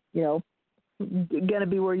be, going to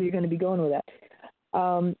be where you're going to be going with that.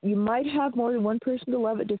 You might have more than one person to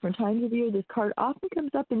love at different times of the year. This card often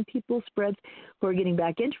comes up in people's spreads who are getting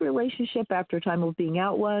back into a relationship after a time of being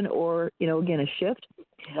out one or, again, a shift.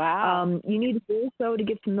 Wow. You need also to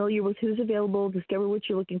get familiar with who's available, discover what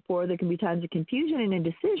you're looking for. There can be times of confusion and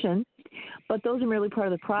indecision, but those are merely part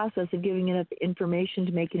of the process of giving enough information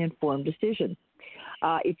to make an informed decision.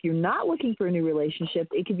 If you're not looking for a new relationship,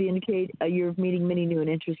 it could indicate a year of meeting many new and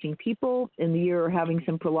interesting people in the year or having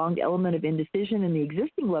some prolonged element of indecision in the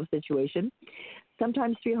existing love situation.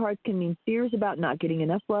 Sometimes 3 hearts can mean fears about not getting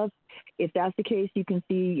enough love. If that's the case, you can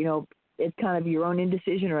see, it's kind of your own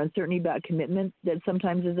indecision or uncertainty about commitment that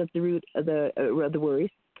sometimes is at the root of the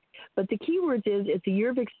worries. But the key words is it's a year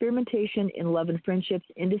of experimentation in love and friendships,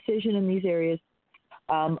 indecision in these areas,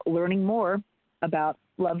 learning more about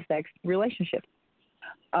love, sex, relationships.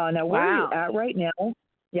 Now, where you're at right now,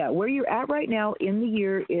 where you're at right now in the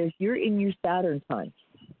year is you're in your Saturn time.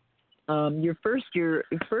 Your first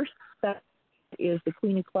Saturn is the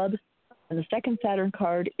Queen of Clubs, and the second Saturn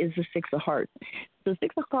card is the Six of Hearts. So the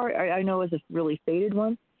Six of Hearts, I know, is a really faded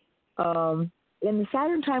one. In the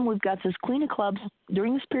Saturn time, we've got this Queen of Clubs.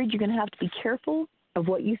 During this period, you're going to have to be careful of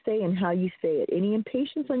what you say and how you say it. Any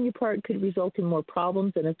impatience on your part could result in more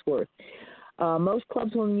problems than it's worth. Most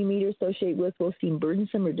clubs when you meet or associate with will seem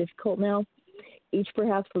burdensome or difficult now, each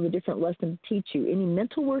perhaps with a different lesson to teach you. Any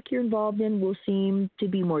mental work you're involved in will seem to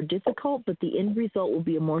be more difficult, but the end result will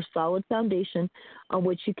be a more solid foundation on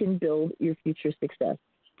which you can build your future success.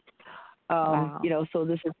 So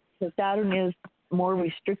Saturn is more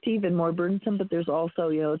restrictive and more burdensome, but there's also,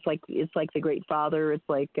 it's like the Great Father. It's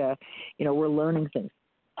like, we're learning things.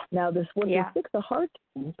 Now, the Six of Hearts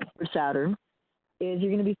for Saturn is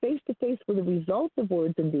you're going to be face-to-face with the results of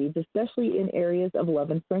words and deeds, especially in areas of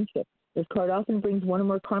love and friendship. This card often brings one or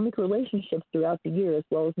more karmic relationships throughout the year, as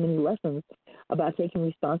well as many lessons about taking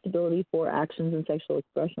responsibility for actions and sexual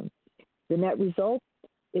expression. The net result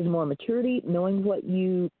is more maturity. Knowing what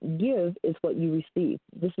you give is what you receive.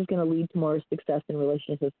 This is going to lead to more success in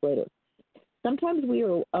relationships later. Sometimes we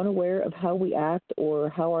are unaware of how we act or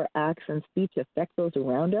how our acts and speech affect those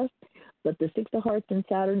around us, but the Six of Hearts in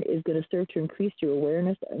Saturn is going to serve to increase your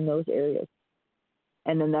awareness in those areas.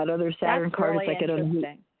 And then that other Saturn card is like, I don't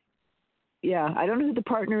know who the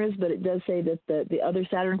partner is, but it does say that the other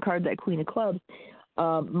Saturn card, that Queen of Clubs,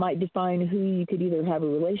 might define who you could either have a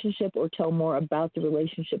relationship or tell more about the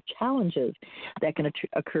relationship challenges that can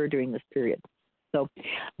occur during this period. So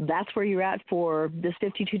that's where you're at for this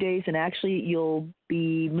 52 days, and actually you'll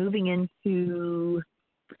be moving into,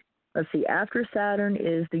 after Saturn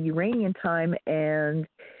is the Uranian time, and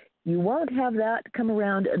you won't have that come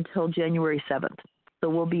around until January 7th. So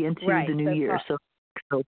we'll be into the new year. So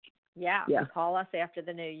call us after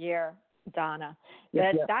the new year, Donna.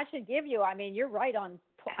 That should give you, you're right on.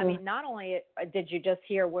 Not only did you just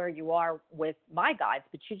hear where you are with my guides,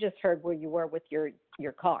 but you just heard where you were with your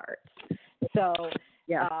cards. So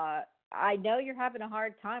I know you're having a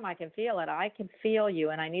hard time. I can feel it. I can feel you,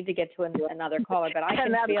 and I need to get to another caller, but I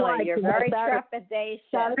can feel it. You're very trepidatious.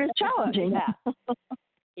 Saturn is challenging.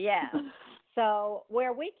 Yeah. So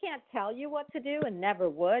where we can't tell you what to do, and never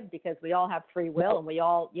would, because we all have free will, and we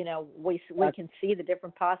all, we can see the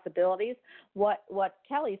different possibilities. What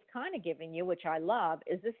Kelly's kind of giving you, which I love,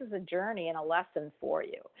 is this is a journey and a lesson for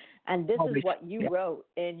you, and this is what you wrote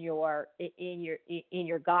in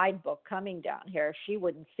your guidebook coming down here. She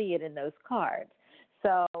wouldn't see it in those cards.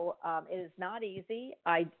 So it is not easy.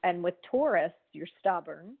 And with Taurus, you're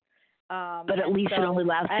stubborn. But at least it only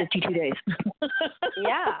lasts 52 days.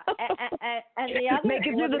 And the other, make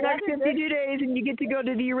it through the next 52 days, and you get to go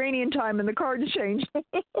to the Uranian time, and the cards change.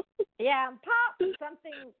 And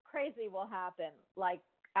something crazy will happen, like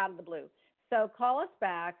out of the blue. So call us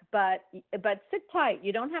back, but sit tight.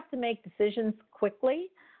 You don't have to make decisions quickly,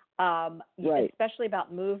 especially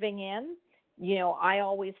about moving in. I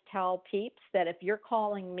always tell peeps that if you're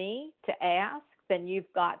calling me to ask, then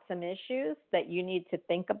you've got some issues that you need to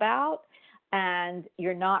think about, and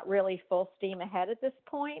you're not really full steam ahead at this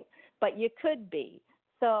point, but you could be.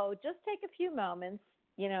 So just take a few moments,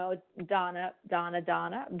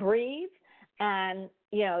 Donna, breathe and,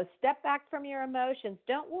 step back from your emotions.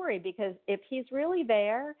 Don't worry, because if he's really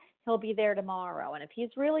there, he'll be there tomorrow. And if he's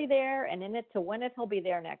really there and in it to win it, he'll be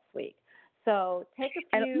there next week. So take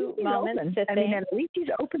a few moments to think. At least he's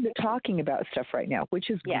open to talking about stuff right now, which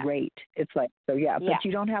is great. It's like, but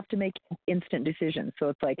you don't have to make instant decisions. So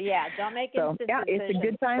it's like, don't make instant decisions. It's a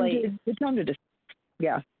good time to just,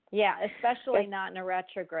 Yeah, especially not in a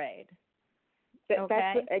retrograde.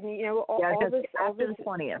 Okay. All this after the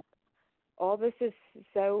 20th. All this is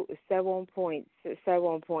so on point, so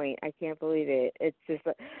on point. I can't believe it. It's just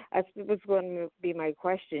that's what's going to be my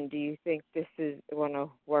question. Do you think this is going to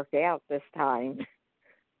work out this time?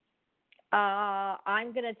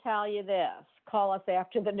 I'm going to tell you this: call us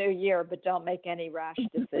after the new year, but don't make any rash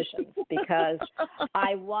decisions, because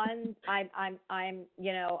I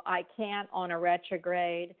can't on a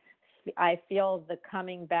retrograde. I feel the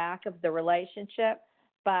coming back of the relationship.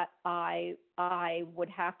 But I would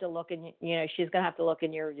have to look in, she's going to have to look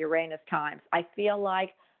in your Uranus times. I feel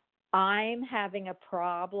like I'm having a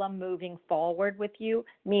problem moving forward with you,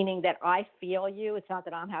 meaning that I feel you. It's not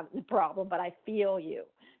that I'm having the problem, but I feel you.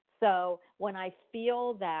 So when I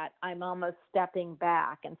feel that, I'm almost stepping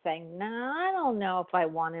back and saying, no, I don't know if I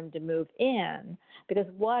want him to move in, because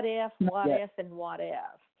what if, and what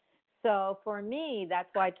if. So for me, that's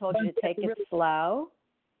why I told you to take it slow.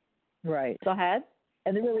 Right. Go ahead.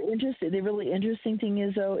 And the really interesting thing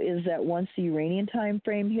is that once the Uranian time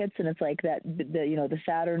frame hits, and it's like that, the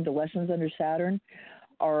Saturn, the lessons under Saturn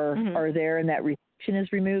are there, and that restriction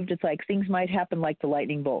is removed. It's like things might happen like the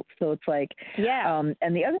lightning bolt. So it's like, and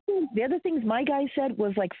the other things my guy said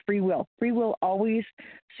was like free will. Free will always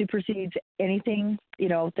supersedes anything,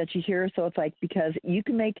 that you hear. So it's like, because you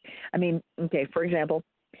can for example,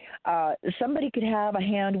 somebody could have a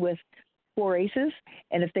hand with 4 aces,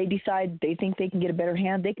 and if they decide they think they can get a better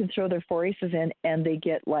hand, they can throw their 4 aces in, and they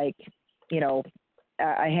get a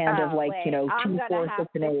hand of 2, 4, 6,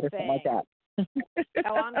 and 8 or something like that.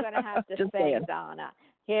 I'm going to have to sing, Donna.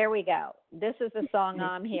 Here we go. This is the song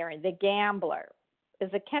I'm hearing, The Gambler. Is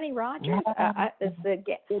it Kenny Rogers? It is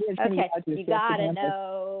Kenny Rogers. You got to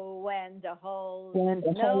know when to hold,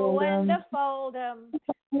 know when to fold 'em,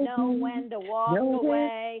 know when to walk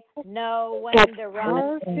away, know when to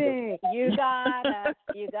run. You gotta.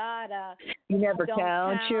 You never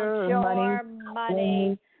count your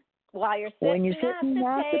money while you're sitting at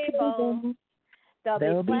the table.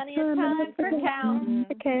 There'll be plenty of time for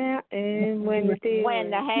counting when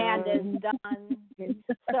the hand is done.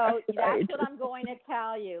 So that's what I'm going to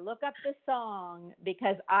tell you. Look up the song,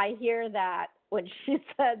 because I hear that when she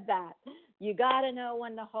said that. You got to know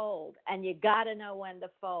when to hold, and you got to know when to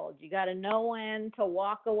fold. You got to know when to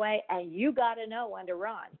walk away, and you got to know when to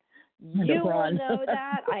run. You will know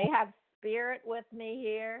that. I have spirit with me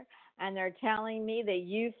here, and they're telling me that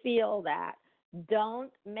you feel that.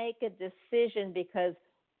 Don't make a decision because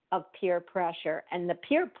of peer pressure. And the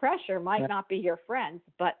peer pressure might not be your friends,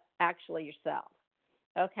 but actually yourself.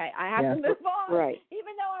 Okay, I have to move on,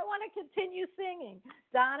 even though I want to continue singing.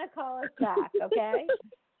 Donna, call us back, okay?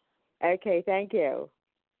 Okay, thank you.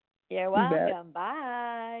 You're welcome.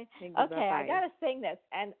 Bye. Okay, I got to sing this.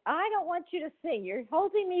 And I don't want you to sing. You're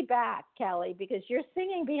holding me back, Kelly, because you're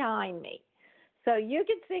singing behind me. So you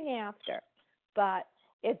can sing after. But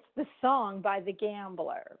it's the song by The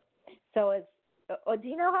Gambler. So it's, do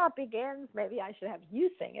you know how it begins? Maybe I should have you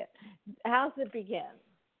sing it. How's it begin?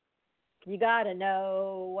 You got to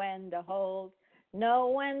know when to hold, know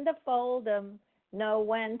when to fold 'em, know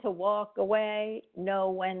when to walk away,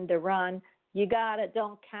 know when to run. You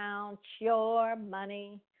don't count your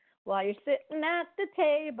money while you're sitting at the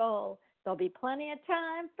table. There'll be plenty of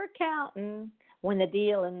time for counting when the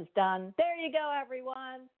dealing's done. There you go,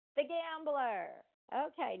 everyone. The Gambler.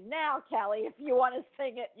 Okay, now, Kelly, if you want to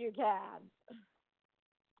sing it, you can.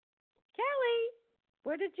 Kelly,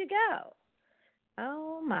 where did you go?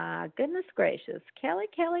 Oh, my goodness gracious. Kelly,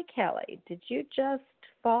 did you just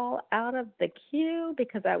fall out of the queue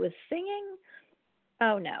because I was singing?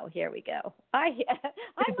 Oh, no, here we go. I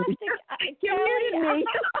must have... You muted me.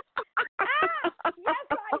 Yes,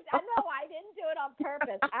 no, I didn't do it on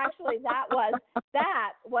purpose. Actually, that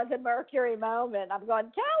was a Mercury moment. I'm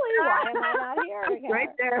going, Kelly, why am I not hearing her? Right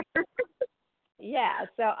there. Yeah.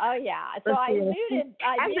 So I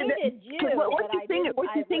muted you.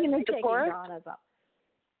 What you singing is the chorus?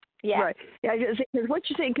 Yeah. Right. Yeah. Because what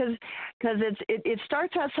you're saying, because it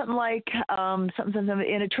starts out something like something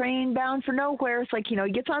in a train bound for nowhere. It's like, he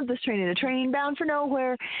gets on this train in a train bound for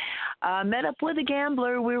nowhere. Met up with a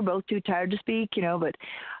gambler. We were both too tired to speak, but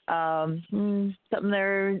something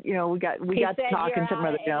there. We got to talking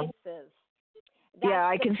something other. Yeah,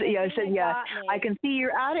 I can see. Yeah, I said, yeah, got me. I can see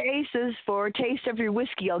you're out of aces. For a taste of your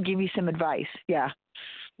whiskey, I'll give you some advice. Yeah.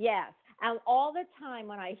 Yes. And all the time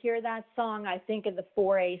when I hear that song, I think of the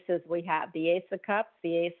four aces we have: the Ace of Cups,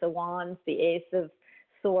 the Ace of Wands, the Ace of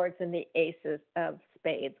Swords, and the Ace of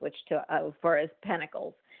Spades, which for his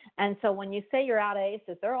pentacles. And so when you say you're out of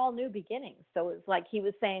aces, they're all new beginnings. So it's like he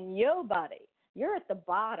was saying, yo, buddy, you're at the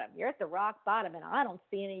bottom. You're at the rock bottom, and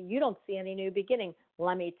you don't see any new beginning.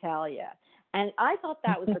 Let me tell you. And I thought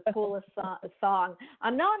that was the coolest song.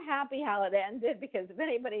 I'm not happy how it ended because if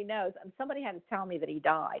anybody knows, somebody had to tell me that he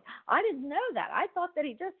died. I didn't know that. I thought that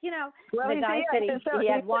he just, well, the guy said he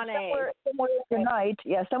had one ace.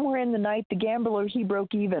 Somewhere in the night, the gambler, he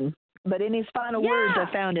broke even. But in his final words,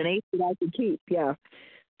 I found an ace that I could keep. Yeah.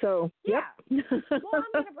 So, yeah. Well, I'm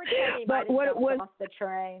going to pretend he might have jumped off the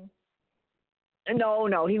train.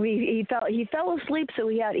 No, he fell asleep, so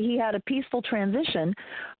he had a peaceful transition,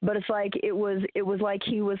 but it's like it was like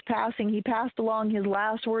he passed along his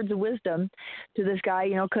last words of wisdom to this guy,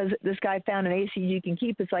 because this guy found an ace you can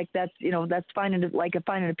keep. It's like that's finding a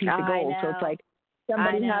piece of gold. So it's like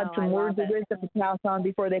somebody had some words of wisdom to pass on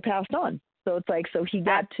before they passed on. So it's like he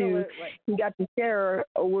got to share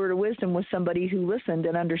a word of wisdom with somebody who listened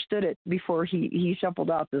and understood it before he shuffled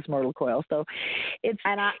off this mortal coil. So it's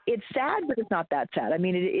sad, but it's not that sad. I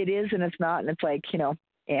mean, it is and it's not, and it's like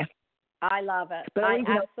yeah. I love it. But I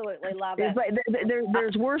absolutely love it. Like,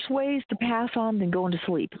 there's worse ways to pass on than going to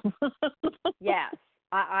sleep. Yes.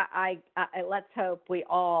 I let's hope we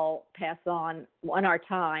all pass on our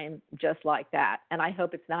time just like that, and I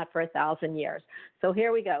hope it's not for 1,000 years. So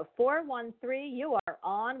here we go. 413, you are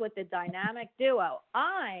on with the dynamic duo.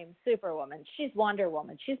 I'm Superwoman. She's Wonder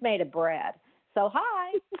Woman. She's made of bread. So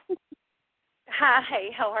hi. Hi.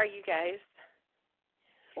 How are you guys?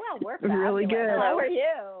 Well, we're fabulous. Really good. How are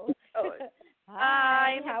you? Oh,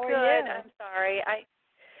 Hi. I'm How are good. you? I'm sorry.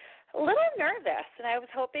 A little nervous, and I was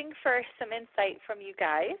hoping for some insight from you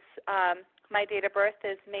guys. My date of birth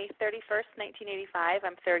is May 31st, 1985.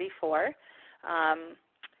 I'm 34.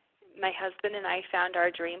 My husband and I found our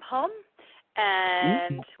dream home,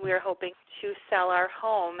 and we're hoping to sell our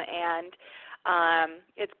home, and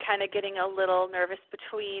it's kind of getting a little nervous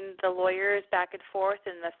between the lawyers back and forth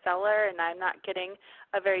and the seller, and I'm not getting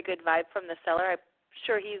a very good vibe from the seller. I'm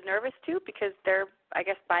sure he's nervous too because they're, I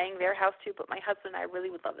guess, buying their house too, but my husband and I really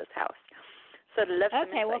would love this house. So to live some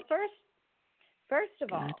insight. Well, first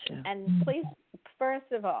of all, and please, first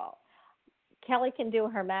of all, Kelly can do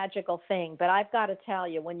her magical thing, but I've got to tell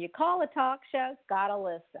you, when you call a talk show, got to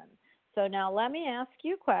listen. So now let me ask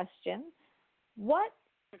you a question. What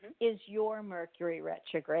is your Mercury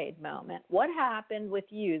retrograde moment? What happened with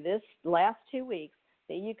you this last 2 weeks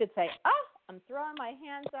that you could say, oh, I'm throwing my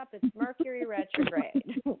hands up, it's Mercury retrograde?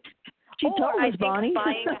 She told us, Bonnie,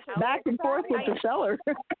 back and forth with the seller.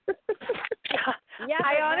 Yeah,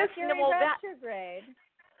 I honestly, Mercury retrograde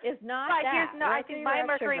is not that. I think my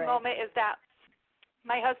Mercury moment is that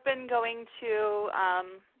my husband going to,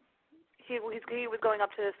 he was going up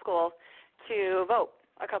to the school to vote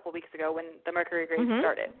a couple weeks ago when the Mercury retrograde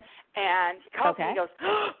started. And he calls me and he goes,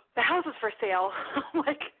 oh, the house is for sale. I'm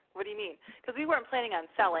like, what do you mean? Because we weren't planning on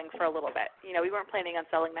selling for a little bit. We weren't planning on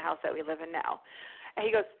selling the house that we live in now. And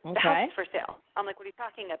he goes, the house is for sale. I'm like, what are you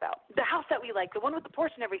talking about? The house that we like, the one with the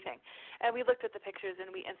porch and everything. And we looked at the pictures, and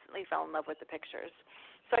we instantly fell in love with the pictures.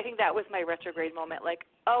 So I think that was my retrograde moment. Like,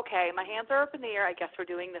 okay, my hands are up in the air. I guess we're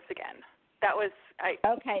doing this again. That was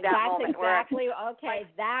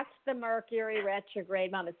that's the Mercury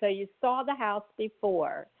retrograde moment. So you saw the house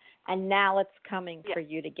before, and now it's coming for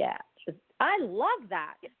you to get. I love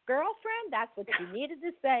that. Girlfriend, that's what you needed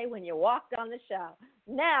to say when you walked on the show.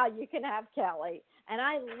 Now you can have Kelly. And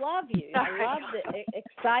I love you. I love the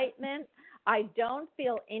excitement. I don't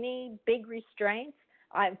feel any big restraints.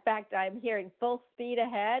 In fact, I'm hearing full speed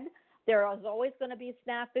ahead. There is always going to be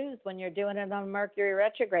snafus when you're doing it on Mercury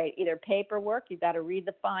retrograde. Either paperwork, you've got to read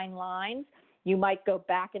the fine lines. You might go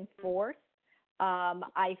back and forth.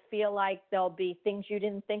 I feel like there'll be things you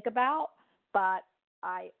didn't think about, but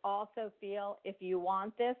I also feel if you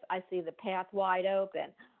want this, I see the path wide open.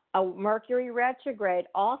 A Mercury retrograde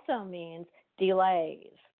also means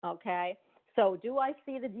delays, okay? So do I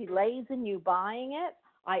see the delays in you buying it?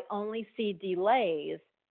 I only see delays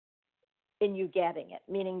in you getting it,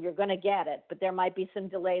 meaning you're going to get it, but there might be some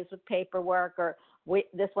delays with paperwork, or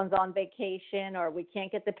this one's on vacation, or we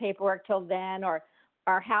can't get the paperwork till then, or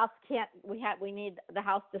our house we need the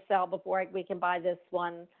house to sell before we can buy this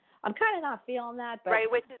one. I'm kind of not feeling that, but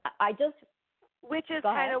which is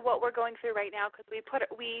kind of what we're going through right now, because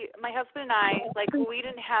my husband and I, like, we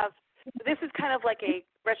didn't have this is kind of like a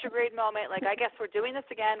retrograde moment. Like, I guess we're doing this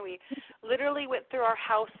again. We literally went through our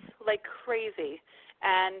house like crazy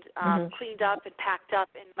and cleaned up and packed up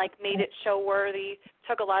and like made it show worthy,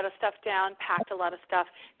 took a lot of stuff down, packed a lot of stuff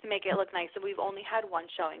to make it look nice. And we've only had one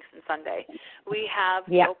showing since Sunday. We have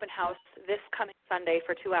the open house this coming Sunday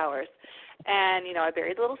for 2 hours. And, you know, I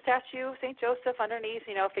buried a little statue of St. Joseph underneath,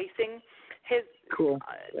 you know, facing his,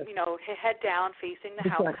 you know, his head down, facing the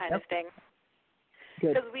house kind of thing.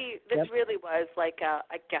 Because this really was like,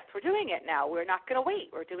 I guess we're doing it now. We're not going to wait.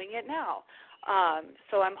 We're doing it now.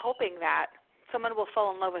 So I'm hoping that someone will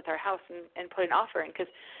fall in love with our house and put an offer in, because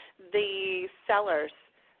the sellers,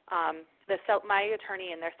 my attorney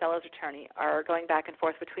and their seller's attorney are going back and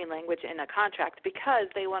forth between language in a contract because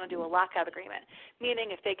they want to do a lockout agreement, meaning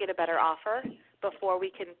if they get a better offer before we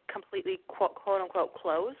can completely quote-unquote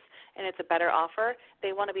close and it's a better offer,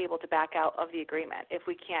 they want to be able to back out of the agreement if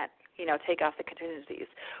we can't, you know, take off the contingencies,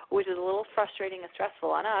 which is a little frustrating and stressful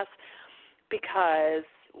on us because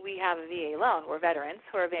we have a VA loan. We're veterans.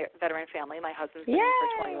 We're a veteran family. My husband's been in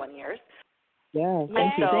for 21 years. Yeah,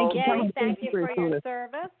 thank you. Thank you for your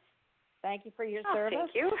service. Thank you for your service.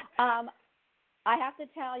 Thank you. I have to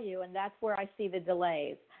tell you, and that's where I see the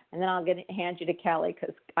delays. And then I'll hand you to Kelly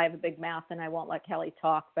because I have a big mouth and I won't let Kelly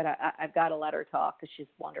talk, but I've got to let her talk because she's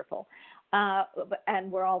wonderful.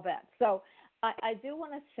 And we're all vets. So I do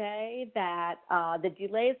want to say that the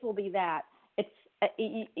delays will be that.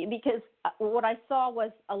 Because what I saw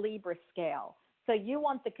was a Libra scale. So you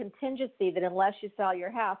want the contingency that unless you sell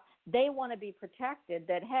your house, they want to be protected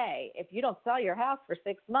that, hey, if you don't sell your house for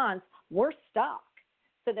 6 months, we're stuck.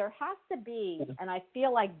 So there has to be, and I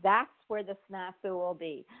feel like that's where the snafu will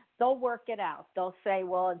be. They'll work it out. They'll say,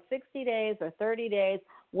 well, in 60 days or 30 days,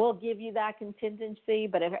 we'll give you that contingency,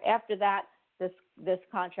 but after that, this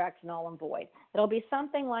contract's null and void. It'll be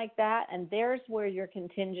something like that, and there's where your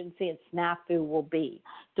contingency and snafu will be.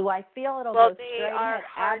 Do I feel it'll go straight ahead?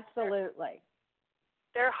 Absolutely.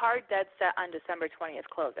 They're hard dead set on December 20th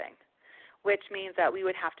closing, which means that we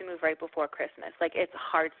would have to move right before Christmas. Like, it's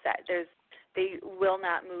hard set. They will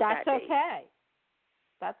not move that date.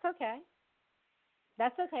 That's okay.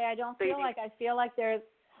 That's okay. I don't feel like I feel like there's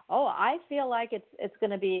I feel like it's going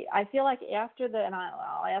to be, I feel like after and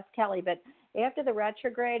I'll ask Kelly, but after the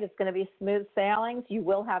retrograde, it's going to be smooth sailings. You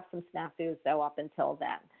will have some snafus, though, up until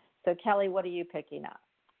then. So, Kelly, what are you picking up?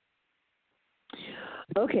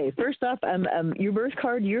 Okay, first off, your birth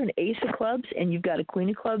card, you're an Ace of Clubs, and you've got a Queen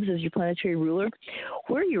of Clubs as your planetary ruler.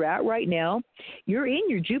 Where you're at right now, you're in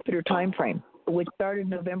your Jupiter time frame, which started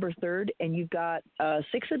November 3rd, and you've got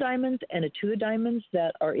 6 of diamonds and a 2 of diamonds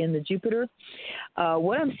that are in the Jupiter.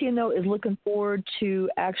 What I'm seeing, though, is looking forward to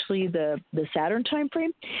actually the Saturn time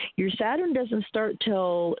frame. Your Saturn doesn't start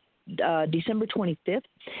till December 25th,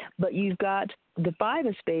 but you've got the 5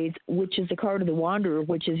 of spades, which is the card of the wanderer,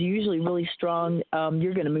 which is usually really strong.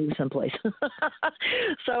 You're going to move someplace.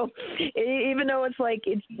 So even though it's like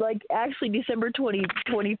actually December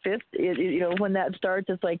 25th, when that starts,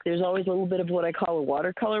 it's like there's always a little bit of what I call a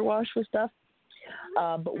watercolor wash with stuff.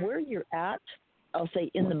 But where you're at, I'll say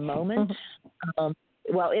in the moment,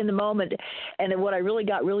 in the moment, and then what I really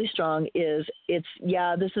got really strong is this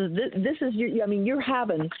is your, I mean, you're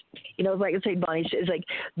having, like I say, Bonnie, it's like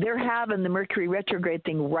they're having the Mercury retrograde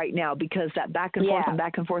thing right now, because that back and forth and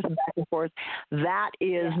back and forth and back and forth, that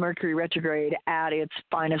is Mercury retrograde at its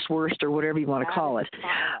finest, worst, or whatever you want to call it.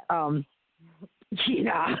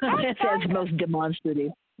 It's most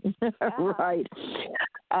demonstrative. Right.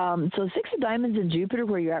 So 6 of diamonds in Jupiter,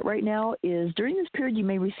 where you're at right now, is during this period you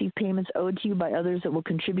may receive payments owed to you by others that will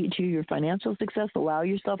contribute to your financial success. Allow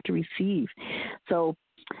yourself to receive. So,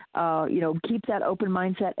 keep that open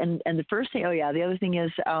mindset. And the first thing, the other thing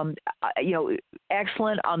is,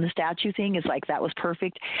 excellent on the statue thing. Is like, that was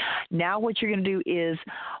perfect. Now what you're going to do is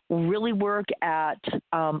really work at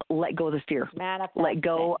let go of the fear. Manifesting. Let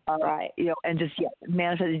go, and just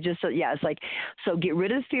manifest. It's like, so get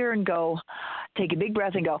rid of the fear and go, take a big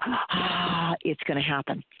breath and go, it's going to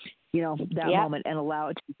happen. That moment, and allow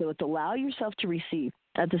it. So it's allow yourself to receive.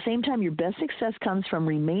 At the same time, your best success comes from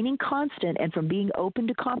remaining constant and from being open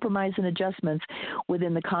to compromise and adjustments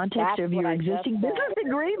within the context of your existing business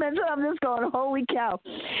agreements. I'm just going, holy cow.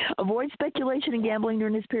 Avoid speculation and gambling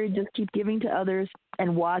during this period. Just keep giving to others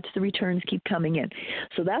and watch the returns keep coming in.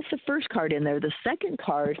 So that's the first card in there. The second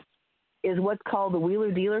card is what's called the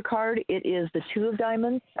Wheeler Dealer card. It is the 2 of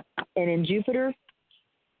diamonds, and in Jupiter,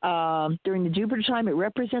 During the Jupiter time, it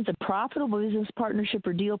represents a profitable business partnership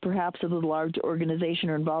or deal, perhaps with a large organization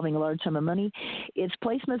or involving a large sum of money. Its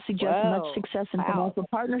placement suggests much success in financial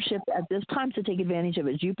partnership at this time, to take advantage of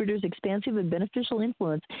it. Jupiter's expansive and beneficial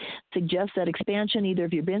influence suggests that expansion, either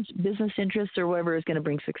of your business interests or whatever, is going to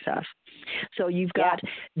bring success. So you've got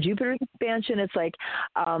Jupiter's expansion. It's like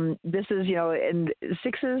this is, and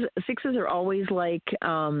sixes are always like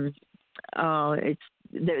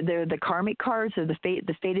they're the karmic cards, or the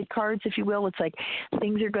fated cards, if you will. It's like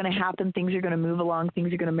things are going to happen, things are going to move along,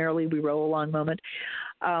 things are going to merrily we roll along moment.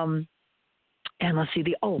 And let's see,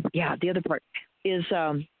 the other part is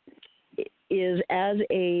as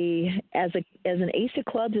an ace of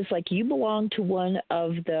clubs, it's like you belong to one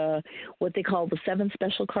of the what they call the 7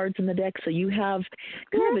 special cards in the deck. So you have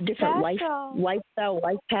kind of a different lifestyle,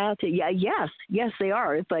 life path. Yeah, yes, they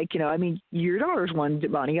are. It's like, your daughter's one,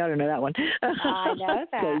 Bonnie. I don't know that one. I know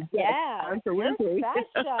that. So, yeah, you're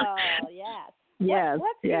special. Yes. Yes.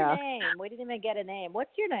 What's your name? We didn't even get a name.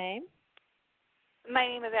 What's your name? My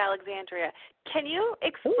name is Alexandria. Can you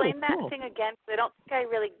explain that thing again? Because I don't think I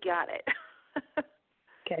really got it.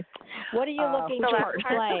 Okay. What are you looking to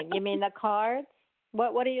explain? You mean the cards?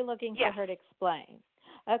 What are you looking for her to explain?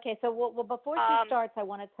 Okay, so well before she starts, I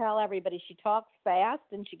want to tell everybody she talks fast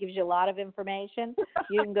and she gives you a lot of information.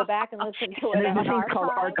 You can go back and listen to it on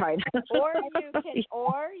archive.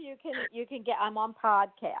 Or you can get. I'm on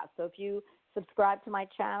podcast, so if you subscribe to my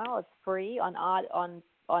channel, it's free on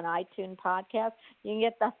iTunes podcast. You can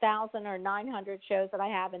get the 1,000 or 900 shows that I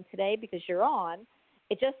have, and today, because you're on,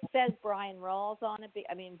 it just says Bryan Rawls on it.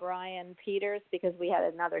 Bryan Peters, because we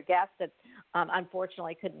had another guest that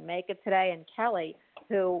unfortunately couldn't make it today, and Kelly,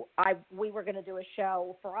 who we were going to do a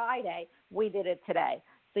show Friday. We did it today.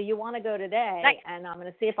 So you want to go today, and I'm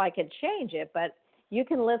going to see if I can change it, but you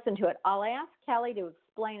can listen to it. I'll ask Kelly to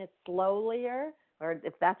explain it slowlier, or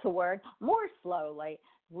if that's a word, more slowly,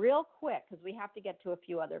 real quick, because we have to get to a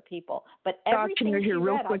few other people. But everything she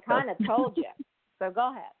read, I kind of told you. So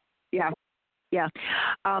go ahead. Yeah. Yeah.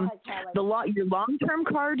 Your long-term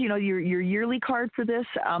card, your yearly card for this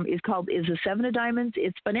is a 7 of diamonds.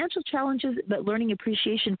 It's financial challenges, but learning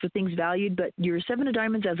appreciation for things valued. But your 7 of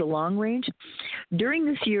diamonds as a long range. During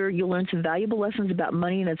this year, you'll learn some valuable lessons about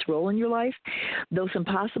money and its role in your life, through some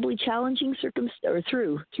possibly challenging circumstances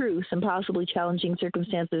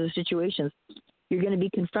or situations. You're going to be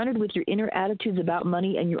confronted with your inner attitudes about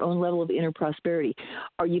money and your own level of inner prosperity.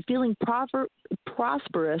 Are you feeling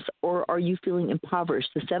prosperous, or are you feeling impoverished?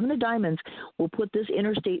 The 7 of diamonds will put this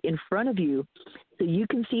inner state in front of you so you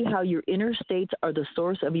can see how your inner states are the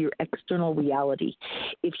source of your external reality.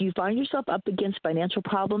 If you find yourself up against financial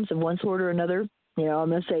problems of one sort or another, I'm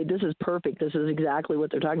going to say this is perfect. This is exactly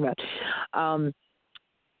what they're talking about.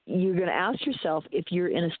 You're going to ask yourself if you're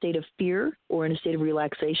in a state of fear or in a state of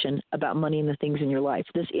relaxation about money and the things in your life.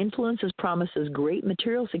 This influences promises great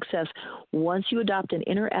material success once you adopt an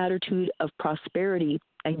inner attitude of prosperity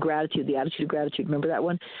and gratitude, the attitude of gratitude. Remember that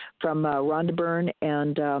one from Rhonda Byrne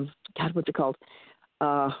and, what's it called?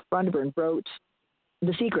 Rhonda Byrne wrote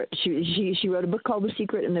The Secret. She wrote a book called The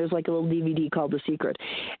Secret, and there's like a little DVD called The Secret.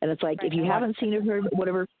 And it's like, if you haven't seen it, heard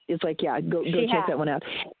whatever, it's like, go check that one out.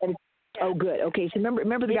 And oh, good. Okay, so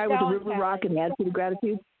remember the guy with the river rock and the attitude of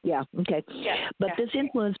gratitude? Yeah, okay. But this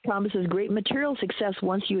influence promises great material success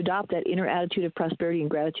once you adopt that inner attitude of prosperity and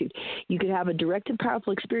gratitude. You could have a direct and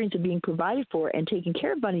powerful experience of being provided for and taken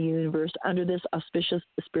care of by the universe under this auspicious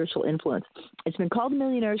spiritual influence. It's been called the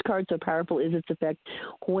Millionaire's card, so powerful is its effect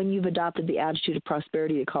when you've adopted the attitude of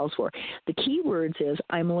prosperity it calls for. The key words is,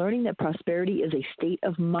 I'm learning that prosperity is a state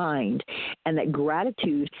of mind and that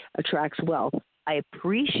gratitude attracts wealth. I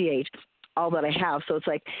appreciate all that I have. So it's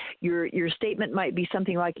like your statement might be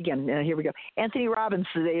something like, again, here we go. Anthony Robbins,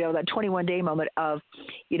 that 21-day moment of,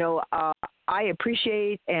 I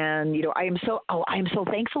appreciate and, I am so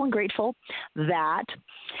thankful and grateful that,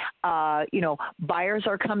 buyers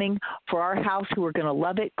are coming for our house who are going to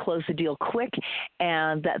love it, close the deal quick,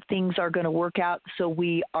 and that things are going to work out so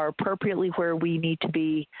we are appropriately where we need to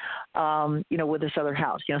be, with this other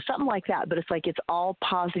house, something like that. But it's like it's all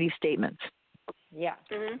positive statements. Yeah.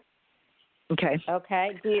 Mm-hmm. Okay.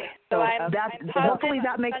 So I'm hopefully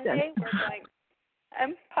that makes Sunday, sense.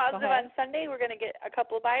 I'm positive on Sunday we're going to get a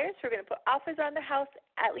couple of buyers. We're going to put offers on the house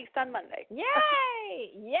at least on Monday.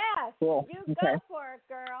 Yay! Yes. Cool. You go for it,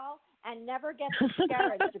 girl, and never get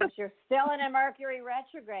discouraged because you're still in a Mercury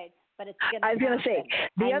retrograde. But it's going to. I was going to say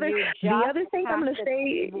the other thing I'm going to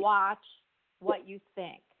say. Watch what you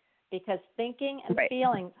think, because thinking and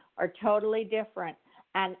feeling are totally different,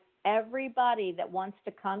 and everybody that wants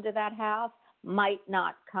to come to that house might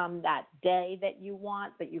not come that day that you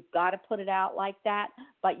want, but you've got to put it out like that.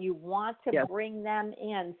 But you want to bring them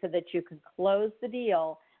in so that you can close the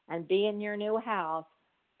deal and be in your new house.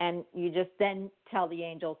 And you just then tell the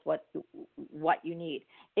angels what you need.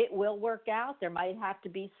 It will work out. There might have to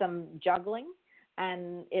be some juggling,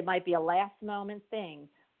 and it might be a last moment thing.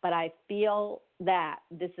 But I feel that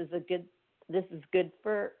this is good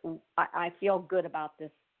for. I feel good about this.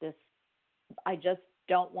 I just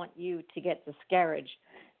don't want you to get discouraged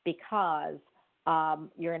because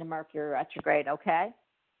you're in a Mercury retrograde. Okay.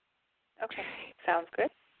 Okay. Sounds good.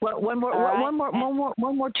 Well, one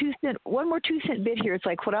more 2 cent bit here. It's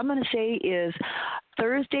like what I'm going to say is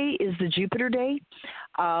Thursday is the Jupiter day,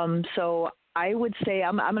 so I would say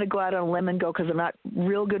I'm going to go out on a limb and go because I'm not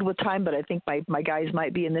real good with time, but I think my guys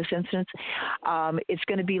might be in this instance. It's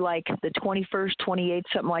going to be like the 21st, 28th,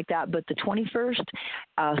 something like that. But the 21st,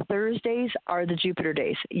 Thursdays are the Jupiter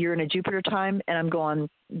days. You're in a Jupiter time, and I'm going,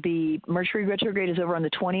 the Mercury retrograde is over on the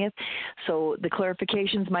 20th. So the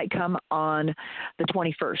clarifications might come on the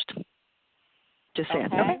 21st. Just saying.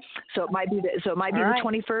 Okay. So it might be the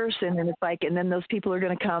 21st, and then it's like, and then those people are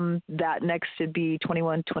going to come. That next would be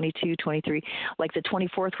 21, 22, 23, like the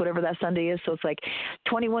 24th, whatever that Sunday is. So it's like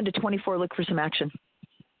 21 to 24. Look for some action.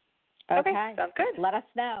 Okay. Sounds good. Let us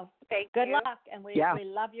know. Good you. luck, and we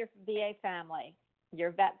love your VA family,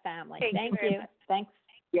 your vet family. Thank you. Much. Thanks.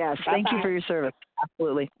 Yes. Bye-bye. Thank you for your service.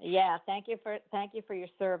 Absolutely. Yeah. Thank you for your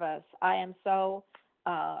service. I am so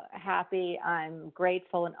happy. I'm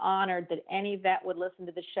grateful and honored that any vet would listen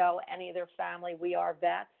to the show, any of their family. We are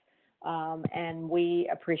vets, and we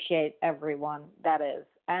appreciate everyone that is,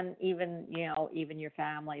 and even your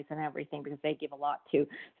families and everything, because they give a lot too.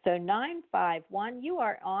 So 951, you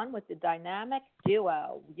are on with the dynamic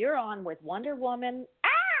duo. You're on with Wonder Woman.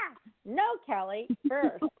 No, Kelly.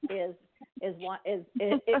 First is wait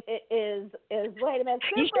a minute.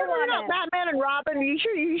 You sure we're not Batman and Robin? Are you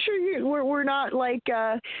sure we're not like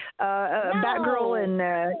Batgirl and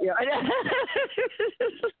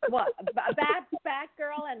what?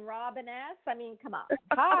 Batgirl and Robin S? I mean, come on.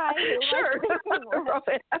 Hi. Sure.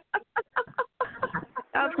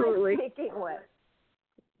 Absolutely. Speaking with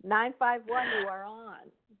 951, you are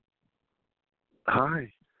on.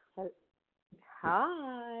 Hi.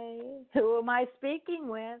 Hi. Who am I speaking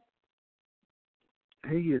with?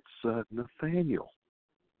 Hey, it's Nathaniel.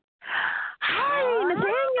 Hi,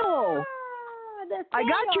 Nathaniel. Nathaniel. I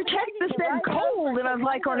got your text that said cold, and I was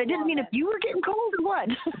like, I didn't mean if you were getting cold or what.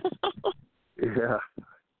 Yeah.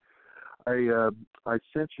 I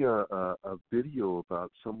sent you a video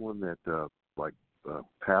about someone that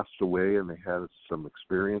passed away, and they had some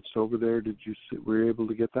experience over there. Were you able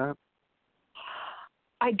to get that?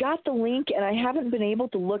 I got the link, and I haven't been able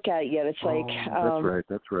to look at it yet. It's like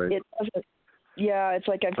that's right. It doesn't. Yeah, it's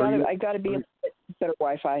like I got to be able to get better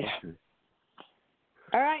Wi-Fi. Okay.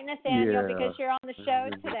 All right, Nathaniel, because you're on the show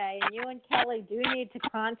today, and you and Kelly do need to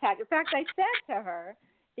contact. In fact, I said to her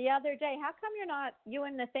the other day, how come you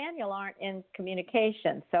and Nathaniel aren't in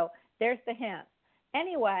communication? So there's the hint.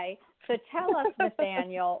 Anyway, so tell us,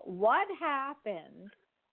 Nathaniel, what happened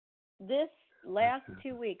this last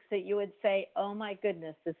 2 weeks that you would say, oh my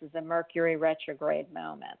goodness, this is a Mercury retrograde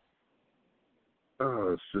moment?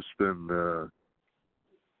 Oh, it's just been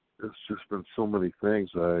so many things.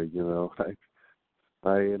 I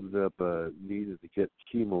ended up needed to get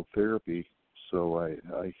chemotherapy, so I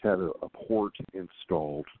had a port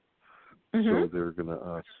installed. So they're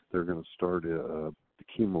gonna start the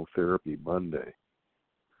chemotherapy Monday.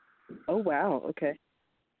 Oh wow! Okay.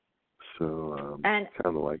 So and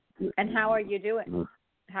kind of like. And how are you doing?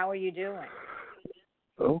 How are you doing?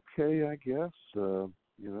 Okay, I guess.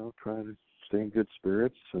 Trying to stay in good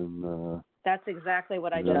spirits and. That's exactly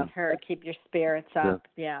what I just heard. Keep your spirits up.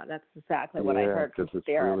 Yeah, that's exactly what I heard from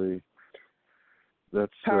Spirit. Really,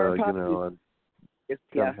 that's I kind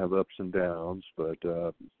of have ups and downs, but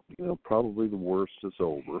probably the worst is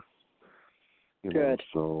over. Good.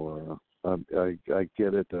 So I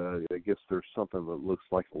get it. I guess there's something that looks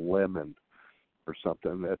like a lemon or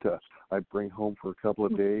something that I bring home for a couple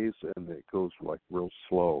of days, and it goes like real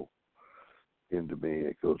slow. Into me,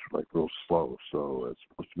 it goes like real slow, so it's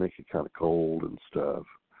supposed to make it kind of cold and stuff.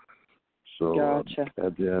 So gotcha.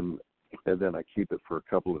 And then I keep it for a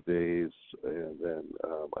couple of days, and then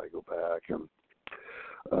I go back and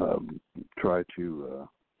try to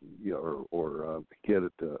or get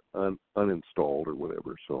it uninstalled or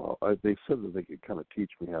whatever. So they said that they could kind of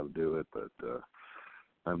teach me how to do it, but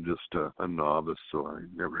I'm just a novice, so I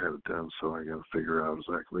never had it done. So I got to figure out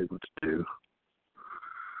exactly what to do.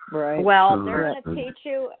 Right. Well, they're going to teach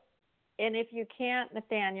you, and if you can't,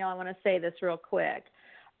 Nathaniel, I want to say this real quick.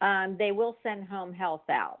 they will send home health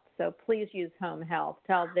out. So please use home health.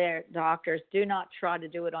 Tell their doctors, do not try to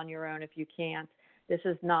do it on your own if you can't. This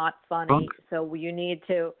is not funny. Okay. So you need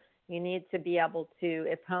to be able to,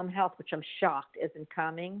 if home health, which I'm shocked isn't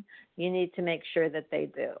coming, you need to make sure that they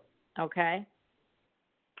do. Okay?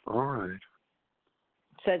 All right.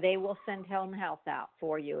 So they will send home health out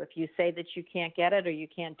for you. If you say that you can't get it or you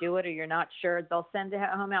can't do it or you're not sure, they'll send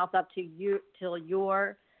home health up to you till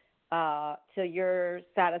you're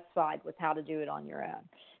satisfied with how to do it on your own.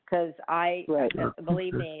 Because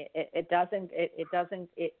believe me, it doesn't.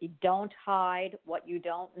 Don't hide what you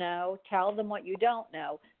don't know. Tell them what you don't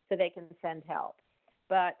know so they can send help.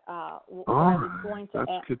 But what I was going to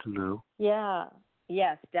that's good to know. Yeah.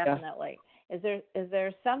 Yes, definitely. Yeah. Is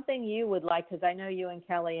there something you would like? Because I know you and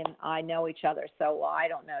Kelly and I know each other so well. I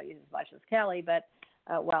don't know you as much as Kelly, but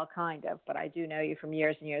kind of. But I do know you from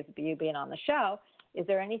years and years of you being on the show. Is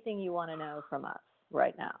there anything you want to know from us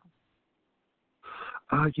right now?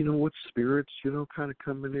 What spirits, kind of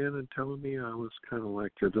coming in and telling me, I was kind of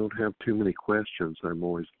like, I don't have too many questions. I'm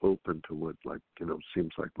always open to what,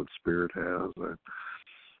 seems like what spirit has. I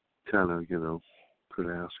kind of, could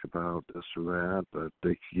ask about this or that, but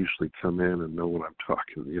they usually come in and know what I'm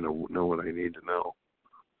talking, know what I need to know.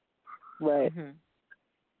 Right. Mm-hmm.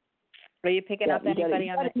 Are you picking up anybody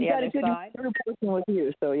on the other side? You're working with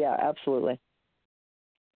you, so yeah, absolutely.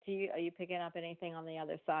 Are you picking up anything on the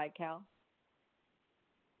other side, Cal?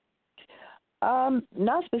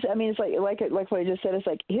 Not specific. I mean, it's like what I just said. It's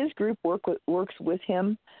like his group works with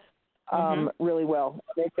him really well.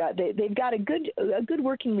 They've got a good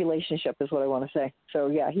working relationship, is what I want to say. So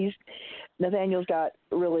yeah, Nathaniel's got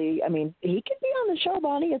really. I mean, he could be on the show,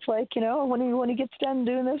 Bonnie. It's like, when he gets done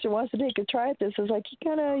doing this or wants to take a try at this, it's like he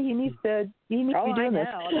needs to be doing this.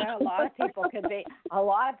 I know. A lot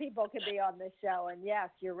of people could be on this show, and yes,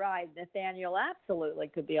 you're right. Nathaniel absolutely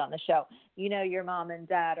could be on the show. Your mom and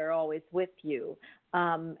dad are always with you.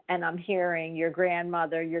 And I'm hearing your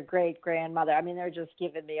grandmother, your great-grandmother. I mean, they're just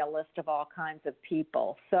giving me a list of all kinds of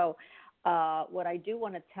people. So what I do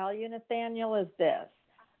want to tell you, Nathaniel, is this.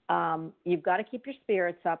 You've got to keep your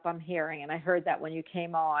spirits up, I'm hearing, and I heard that when you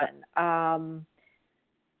came on.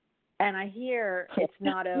 And I hear it's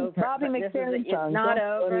not over. It's not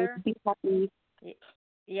over.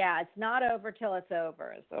 Yeah, it's not over till it's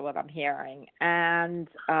over, is what I'm hearing. And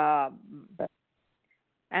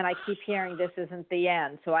I keep hearing this isn't the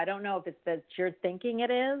end. So I don't know if it's that you're thinking it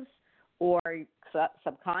is or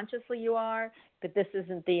subconsciously you are, but this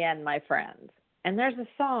isn't the end, my friend. And there's a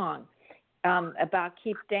song about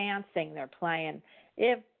keep dancing they're playing.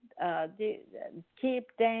 Keep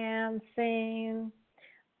dancing,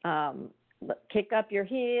 kick up your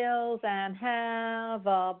heels and have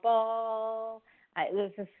a ball.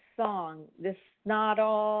 There's a song, this not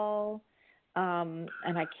all. And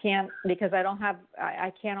I can't, because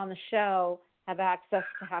I can't on the show have access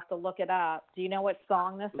to have to look it up. Do you know what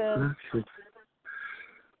song this is?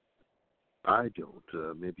 I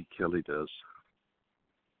don't. Maybe Kelly does.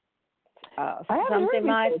 I haven't heard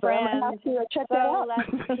my friend. Check that out. Let's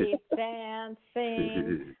keep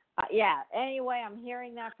dancing. Anyway, I'm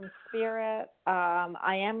hearing that from Spirit.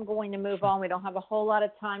 I am going to move on. We don't have a whole lot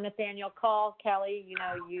of time. Nathaniel, call Kelly.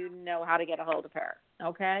 You know how to get a hold of her.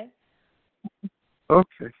 Okay?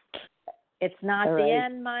 Okay. It's not the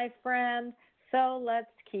end, my friend. So let's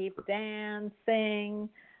keep dancing.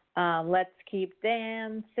 Let's keep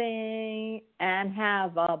dancing and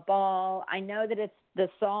have a ball. I know that the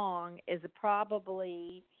song is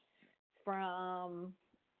probably from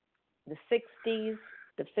the 60s,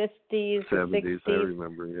 the 50s, 70s, the 60s. I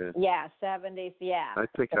remember, yeah. Yeah, 70s, yeah. I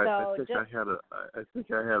think I had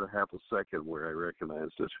a half a second where I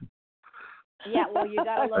recognized it. Yeah, well, you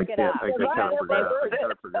got to look it up. I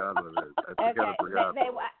kind of forgot about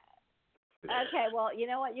it. Okay, well, you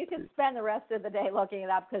know what? You can spend the rest of the day looking it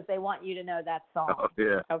up because they want you to know that song. Oh,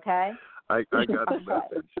 yeah. Okay? I got the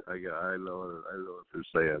message. I know what they're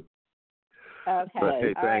saying. Okay. But,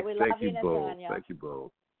 hey, Thank you both. Nathaniel. Thank you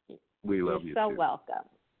both. We love you You're so too. welcome.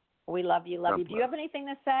 We love you. Love you. Do you have anything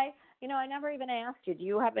to say? I never even asked you. Do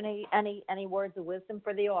you have any words of wisdom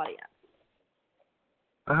for the audience?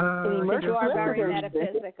 You are very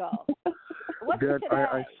metaphysical. What's today?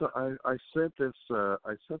 I sent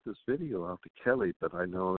this video out to Kelly, but I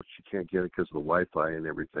know she can't get it because of the Wi-Fi and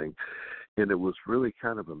everything. And it was really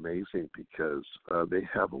kind of amazing because they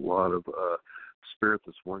have a lot of spirit.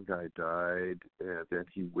 This one guy died, and then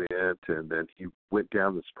he went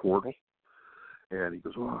down this portal, and he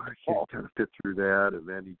goes, "Oh, I can't kind of fit through that." And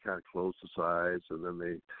then he kind of closed his eyes, and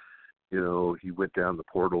then he went down the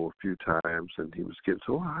portal a few times, and he was getting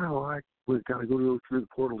so, we got to go through the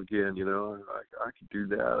portal again. I can do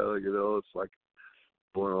that. It's like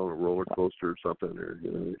going on a roller coaster or something,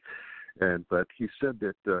 but he said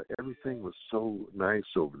that everything was so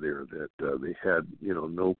nice over there that they had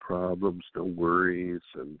no problems, no worries,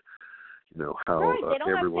 and how right. They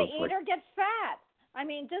don't everyone's have to eat or get fat. I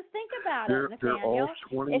mean, just think about it, Nathaniel. They're all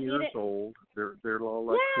 20 years old. They're all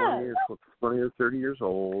like 20 or 30 years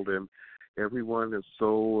old, and everyone is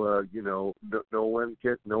so no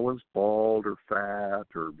one's bald or fat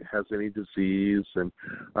or has any disease. And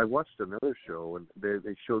I watched another show, and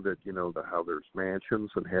they show that how there's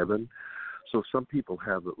mansions in heaven. So some people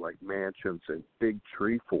have it like mansions and big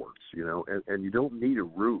tree forts, and you don't need a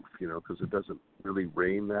roof, because it doesn't really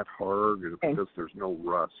rain that hard, because there's no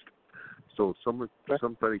rust. So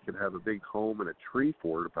somebody can have a big home in a tree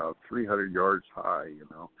fort about 300 yards high,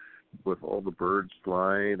 with all the birds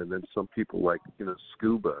flying, and then some people like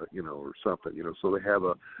scuba, or something, so they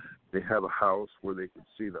have a house where they can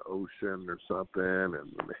see the ocean or something,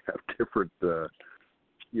 and they have different, honey,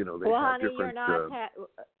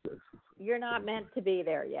 you're not meant to be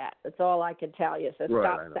there yet. That's all I can tell you. So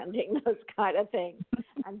stop sending those kind of things.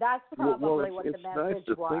 And that's probably what the message was. It's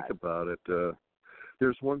nice to think about it.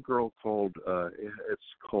 There's one girl called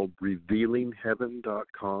it's called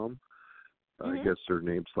revealingheaven.com. I guess her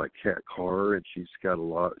name's like Kat Carr, and she's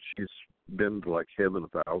been to like heaven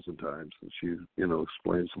 1,000 times, and she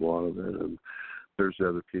explains a lot of it. And there's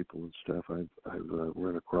other people and stuff I've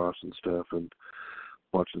run across and stuff, and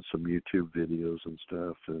watching some YouTube videos and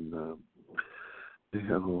stuff, and they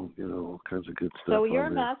have all kinds of good stuff. So your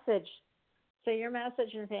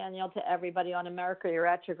message, Nathaniel, to everybody on a Mercury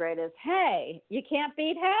retrograde is, hey, you can't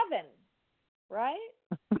beat heaven, right?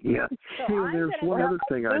 Yeah. So there's one other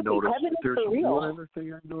thing I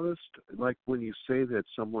noticed. Like when you say that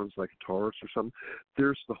someone's like a Taurus or something,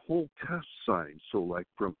 there's the whole cusp sign. So like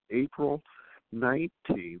from April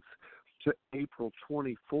 19th to April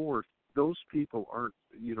 24th, those people aren't,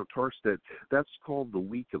 Taurus, that's called the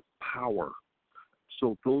week of power.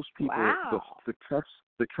 So those people, the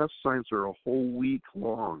cusp signs are a whole week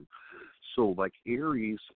long. So like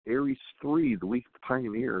Aries 3, the week of the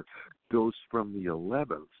Pioneer, goes from the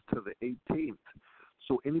 11th to the 18th.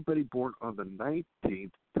 So anybody born on the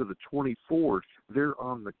 19th to the 24th, they're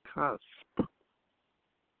on the cusp.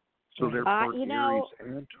 So they're both Aries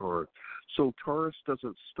and Taurus. So Taurus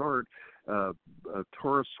doesn't start.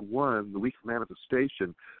 Taurus 1, the week of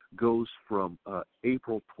manifestation, goes from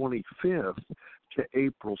April 25th to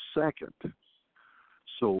April 2nd.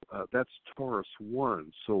 So that's Taurus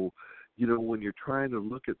 1. So, when you're trying to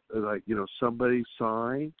look at, somebody's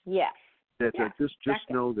sign, just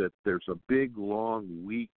know that there's a big, long,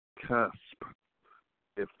 weak cusp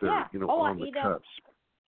if they're, on the cusp.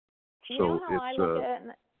 So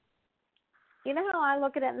you know how I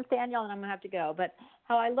look at it, Nathaniel, and I'm going to have to go, but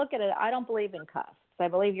how I look at it, I don't believe in cusps. I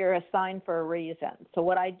believe you're assigned for a reason. So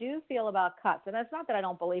what I do feel about cusps, and it's not that I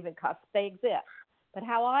don't believe in cusps, they exist, but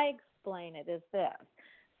how I explain it is this.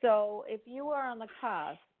 So if you are on the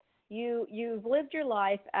cusp, you've lived your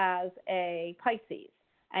life as a Pisces,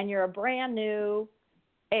 and you're a brand new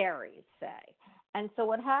Aries, say. And so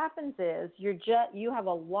what happens is you have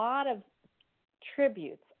a lot of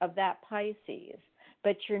tributes of that Pisces,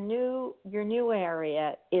 but your new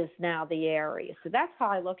area is now the Aries. So that's how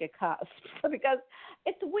I look at cusps, because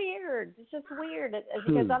it's weird. It's just weird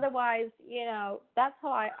because otherwise, that's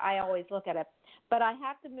how I always look at it. But I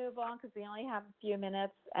have to move on because we only have a few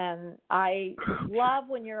minutes, and I love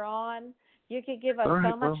when you're on. You could give us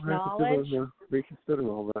so much knowledge. Reconsider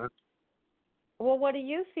all that. Well, what do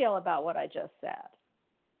you feel about what I just said?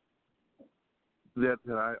 That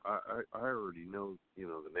I already know, the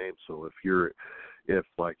name. So if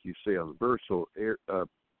like you say on the verse, so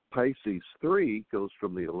Pisces 3 goes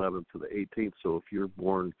from the 11th to the 18th. So if you're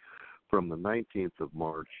born from the 19th of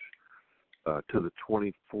March to the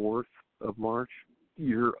 24th of March,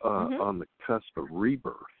 you're on the cusp of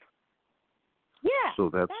rebirth. Yeah. So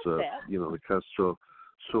that's the cusp.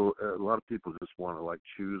 So a lot of people just want to like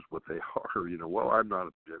choose what they are. Well, I'm not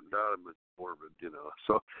a morbid,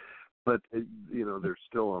 So, but they're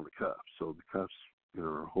still on the cusp. So the cusps,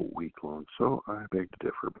 are a whole week long. So I beg to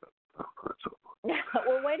differ, but that's all.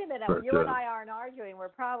 Well, wait a minute. But, you and I aren't arguing. We're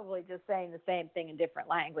probably just saying the same thing in different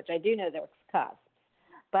language. I do know there's cusps,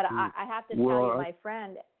 but I have to tell you, my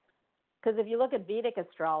friend, because if you look at Vedic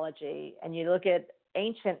astrology and you look at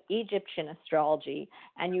ancient Egyptian astrology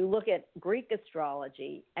and you look at Greek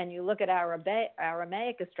astrology and you look at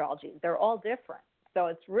Aramaic astrology, they're all different. So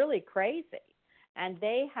it's really crazy. And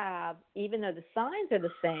they have, even though the signs are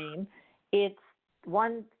the same, it's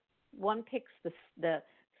one one picks the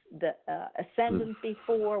ascendant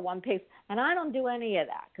before, one picks, and I don't do any of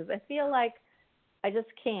that because I feel like I just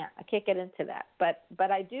can't. I can't get into that.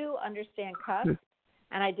 But I do understand cusps,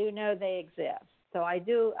 and I do know they exist. So I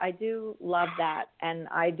do love that, and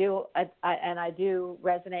I do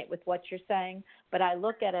resonate with what you're saying. But I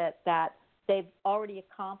look at it that they've already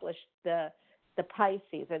accomplished the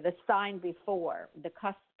Pisces or the sign before the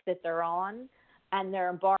cusp that they're on, and they're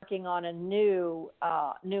embarking on a new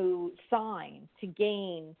sign to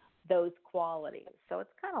gain those qualities. So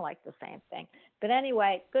it's kind of like the same thing. But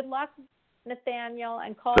anyway, good luck, Nathaniel,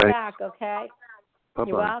 and call back, okay? Bye-bye.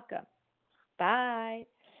 You're welcome. Bye.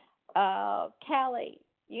 Kelly,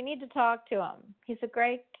 you need to talk to him. He's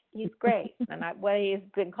great, and he's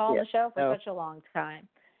been calling the show for such a long time.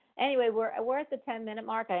 Anyway, we're at the 10-minute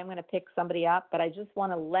mark. I am going to pick somebody up, but I just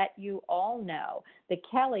want to let you all know that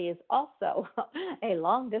Kelly is also a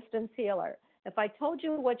long-distance healer. If I told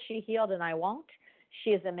you what she healed and I won't, she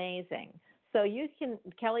is amazing. So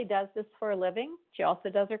Kelly does this for a living. She also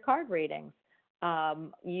does her card readings.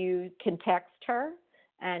 You can text her,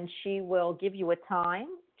 and she will give you a time.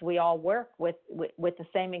 We all work with the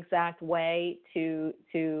same exact way to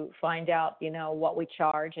find out, what we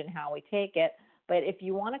charge and how we take it. But if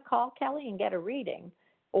you want to call Kelly and get a reading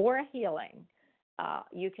or a healing,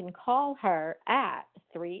 you can call her at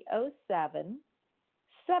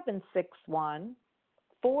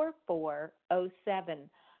 307-761-4407.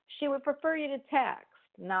 She would prefer you to text.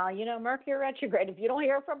 Now, Mercury retrograde, if you don't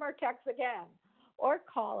hear from her, text again. Or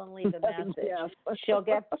call and leave a message. Yes. She'll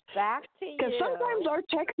get back to you. Because sometimes our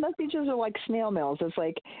text messages are like snail mails. It's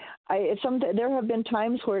like, there have been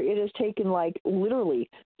times where it has taken like literally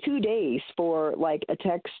 2 days for like a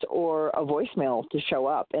text or a voicemail to show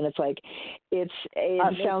up, and it's like, it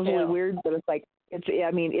sounds really weird, but it's like,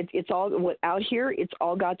 it's all out here. It's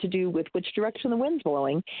all got to do with which direction the wind's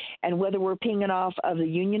blowing, and whether we're pinging off of the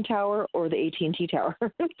Union Tower or the AT&T Tower.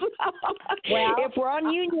 Well, if we're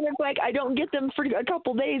on Union, it's like I don't get them for a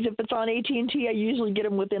couple days. If it's on AT&T, I usually get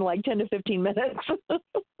them within like 10 to 15 minutes.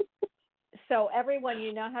 So everyone,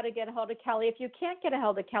 you know how to get a hold of Kelly. If you can't get a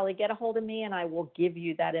hold of Kelly, get a hold of me, and I will give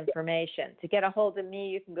you that information. To get a hold of me,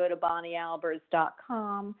 you can go to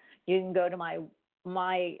BonnieAlbers.com. You can go to my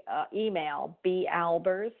email,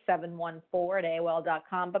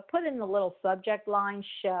 balbers714@aol.com, but put in the little subject line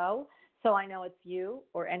show so I know it's you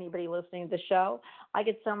or anybody listening to the show. I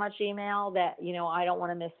get so much email that, I don't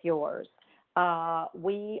want to miss yours.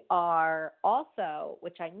 We are also,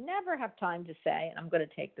 which I never have time to say, and I'm going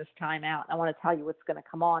to take this time out. I want to tell you what's going to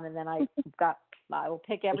come on, and then I will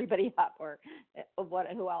pick everybody up or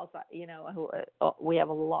who else, we have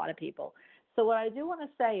a lot of people. So what I do want to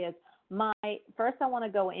say is, first I want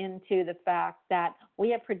to go into the fact that we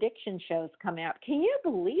have prediction shows coming out. Can you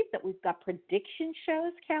believe that we've got prediction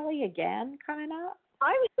shows, Kelly, again coming up?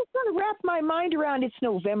 I was just trying to wrap my mind around it's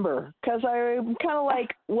November, because I'm kind of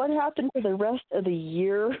like, what happened to the rest of the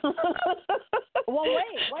year? Well,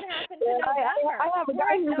 wait, what happened to November? I have a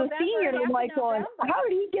guy who's a senior, and I'm like going, how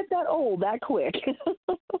did he get that old that quick?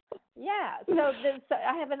 Yeah, so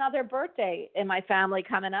I have another birthday in my family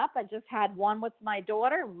coming up. I just had one with my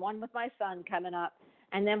daughter and one with my son coming up.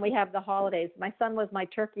 And then we have the holidays. My son was my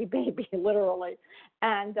turkey baby, literally.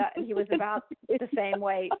 And he was about the same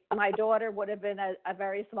weight. My daughter would have been a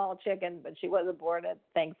very small chicken, but she wasn't born at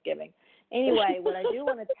Thanksgiving. Anyway, what I do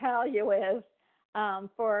want to tell you is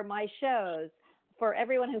for my shows, for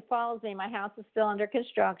everyone who follows me, my house is still under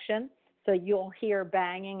construction. So you'll hear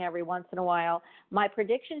banging every once in a while. My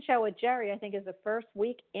prediction show with Jerry, I think, is the first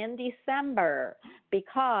week in December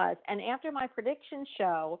and after my prediction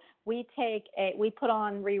show, we put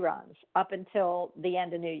on reruns up until the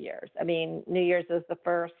end of New Year's. I mean, New Year's is the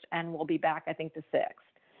 1st, and we'll be back, I think, the 6th.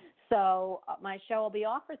 So my show will be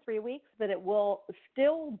off for 3 weeks, but it will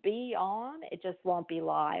still be on. It just won't be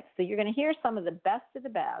live. So you're going to hear some of the best of the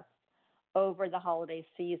best over the holiday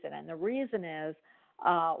season. And the reason is,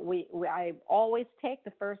 I always take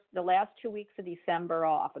the last 2 weeks of December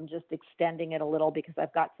off. I'm just extending it a little because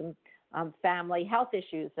I've got some family health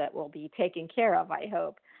issues that will be taken care of, I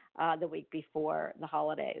hope, the week before the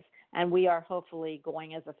holidays. And we are hopefully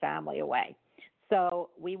going as a family away. So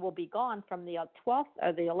we will be gone from the 10th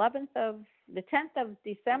of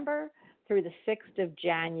December through the 6th of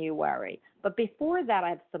January. But before that, I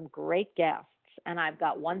have some great guests, and I've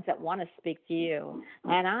got ones that want to speak to you.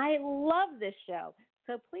 And I love this show.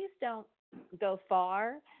 So please don't go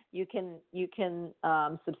far. You can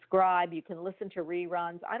subscribe. You can listen to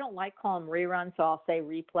reruns. I don't like calling them reruns, so I'll say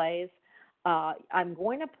replays. I'm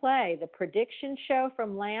going to play the prediction show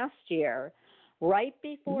from last year right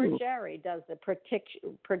before Jerry does the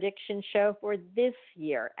prediction show for this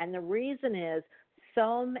year. And the reason is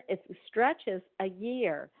it stretches a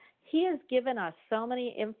year. He has given us so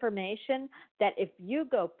many information that if you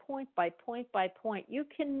go point by point by point, you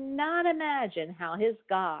cannot imagine how his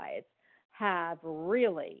guides have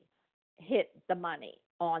really hit the money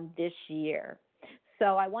on this year.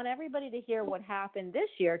 So I want everybody to hear what happened this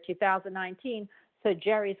year, 2019. So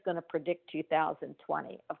Jerry's going to predict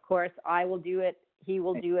 2020. Of course, I will do it. He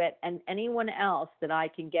will do it. And anyone else that I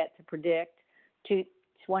can get to predict to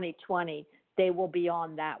 2020, they will be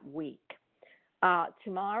on that week.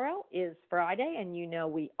 Tomorrow is Friday, and you know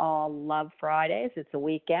we all love Fridays. It's a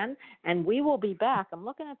weekend, and we will be back. I'm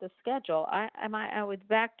looking at the schedule. I was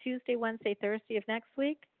back Tuesday, Wednesday, Thursday of next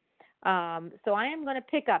week. So I am going to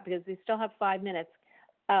pick up because we still have 5 minutes.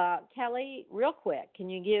 Kelly, real quick, can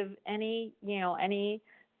you give anything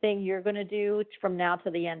you're going to do from now to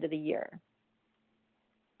the end of the year?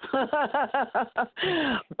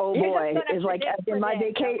 Oh boy, it's like in my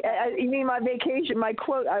vacation. You mean my vacation? My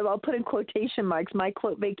quote. I'll put in quotation marks. My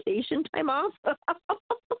quote vacation time off.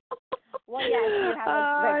 Well, yes, you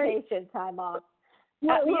have vacation time off.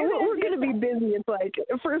 Well, we're going to be busy. It's like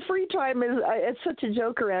for free time it's such a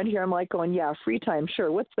joke around here. I'm like going, yeah, free time,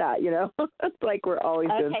 sure. What's that? It's like we're always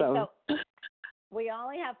doing something. So we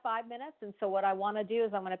only have 5 minutes, and so what I want to do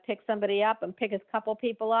is I'm going to pick somebody up and pick a couple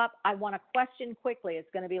people up. I want a question quickly. It's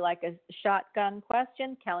going to be like a shotgun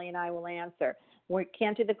question. Kelly and I will answer. We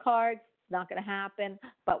can't do the cards. It's not going to happen,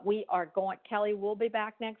 but we are going. Kelly will be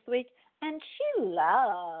back next week, and she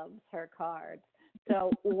loves her cards.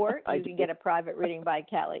 So, or you can get a private reading by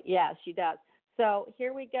Kelly. Yeah, she does. So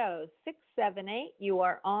here we go. 678, you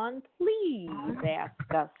are on. Please ask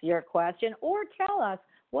us your question or tell us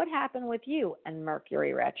what happened with you and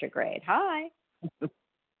Mercury retrograde. Hi.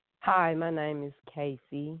 Hi, my name is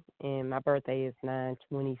Casey, and my birthday is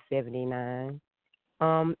 9/20/79.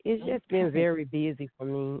 It's just been very busy for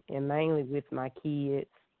me, and mainly with my kids.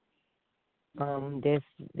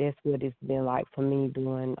 That's what it's been like for me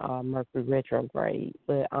doing Mercury retrograde.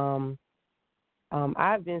 But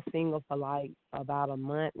I've been single for like about a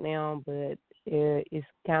month now, but it's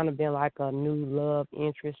kind of been like a new love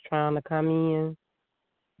interest trying to come in.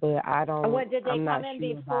 But I don't. What did they I'm come not in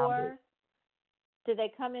sure before? Did they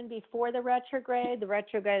come in before the retrograde? The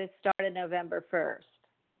retrograde started November 1st.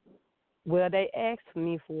 Well, they asked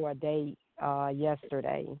me for a date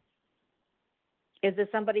yesterday. Is this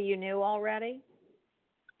somebody you knew already?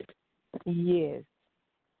 Yes.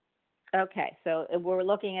 Okay, so we're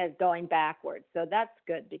looking at going backwards. So that's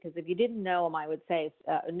good because if you didn't know them, I would say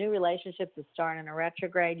new relationships is starting in a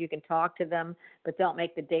retrograde. You can talk to them, but don't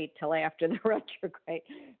make the date till after the retrograde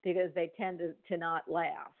because they tend to not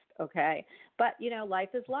last, okay? But,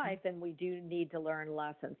 life is life, and we do need to learn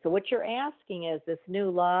lessons. So what you're asking is this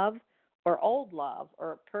new love or old love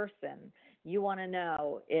or a person, you want to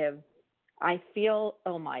know if I feel,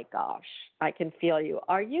 oh, my gosh, I can feel you.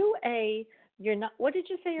 You're not. What did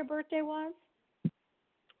you say your birthday was?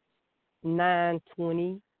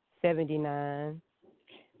 9/20/79.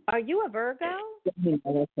 Are you a Virgo?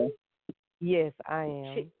 Yes, I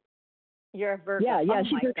am. You're a Virgo. Yeah. Oh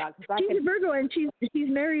She's a Virgo, and she's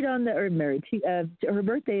married married. Her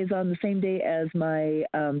birthday is on the same day as my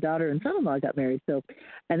daughter and son-in-law got married. So,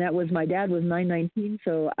 and that was my dad was 9/19.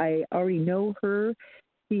 So I already know her.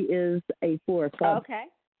 She is a 4 club. Okay.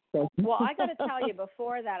 Well, I got to tell you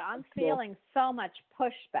before that, I'm feeling so much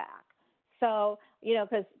pushback. So,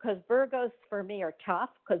 because Virgos for me are tough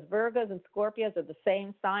because Virgos and Scorpios are the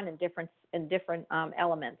same sign in different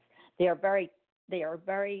elements. They are very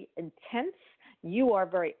intense. You are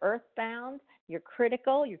very earthbound. You're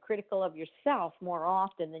critical. You're critical of yourself more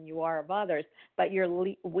often than you are of others, but you're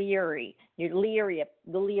weary. You're leery. I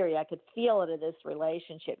could feel it in this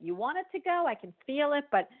relationship. You want it to go. I can feel it,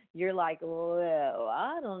 but you're like, whoa,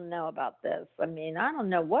 I don't know about this. I mean, I don't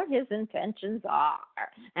know what his intentions are,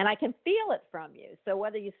 and I can feel it from you. So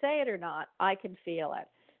whether you say it or not, I can feel it.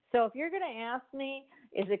 So if you're going to ask me,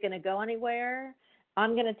 is it going to go anywhere?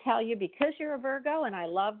 I'm going to tell you because you're a Virgo, and I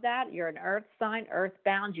love that. You're an earth sign,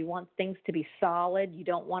 earthbound. You want things to be solid.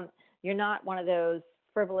 You're not one of those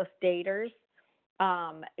frivolous daters.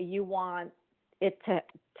 You want it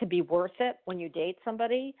to be worth it when you date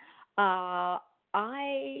somebody. I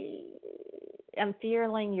am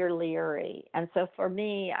feeling you're leery. And so for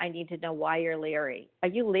me, I need to know why you're leery. Are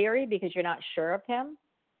you leery because you're not sure of him?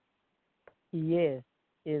 Yes,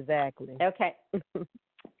 exactly. Okay.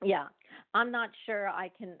 Yeah. I'm not sure I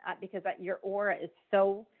can because your aura is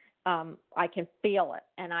so I can feel it,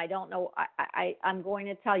 and I don't know. I'm going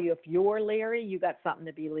to tell you if you're leery, you got something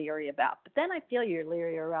to be leery about. But then I feel you're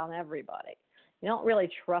leery around everybody. You don't really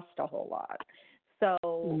trust a whole lot. So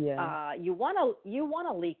you want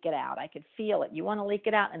to leak it out. I could feel it. You want to leak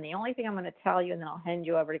it out. And the only thing I'm going to tell you, and then I'll hand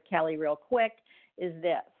you over to Kelly real quick, is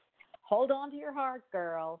this. Hold on to your heart,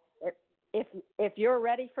 girl. If you're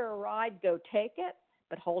ready for a ride, go take it,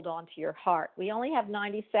 but hold on to your heart. We only have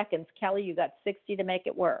 90 seconds. Kelly, you got 60 to make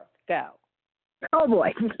it work. Go. Oh,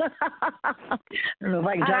 boy. I don't know if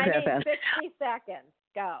I can talk that fast. 60 seconds.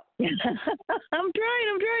 Go. I'm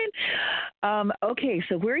trying. Okay,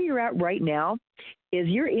 so where you're at right now is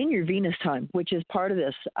you're in your Venus time, which is part of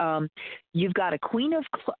this. You've got a Queen of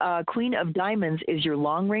Diamonds is your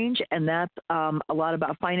long range, and that's a lot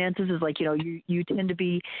about finances. Is like, you tend to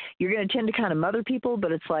be, you're going to tend to kind of mother people,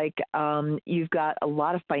 but it's like you've got a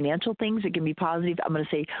lot of financial things that can be positive. I'm going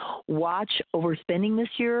to say watch overspending this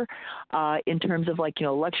year in terms of like,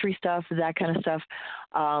 luxury stuff, that kind of stuff.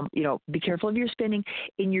 Be careful of your spending.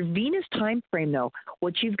 In your Venus time frame, though,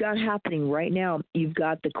 what you've got happening right now, you've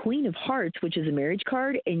got the Queen of Hearts, which is a marriage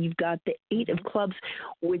card, and you've got the 8 of Clubs,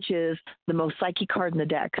 which is the most psyche card in the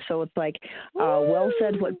deck. So it's like, well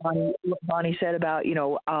said what Bonnie said about,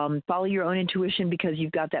 follow your own intuition, because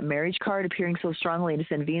you've got that marriage card appearing so strongly, and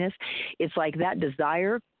it's in Venus. It's like that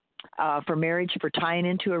desire for marriage, for tying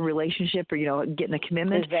into a relationship, or, getting a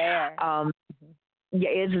commitment. Is there. Yeah,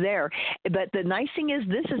 it's there. But the nice thing is,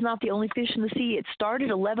 this is not the only fish in the sea. It started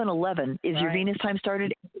 11/11 is your Venus time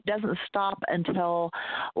started. It doesn't stop until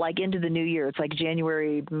like into the new year. It's like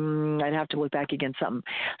January. I'd have to look back against something.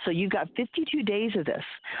 So you've got 52 days of this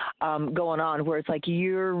going on, where it's like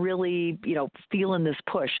you're really, feeling this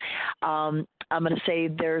push. I'm going to say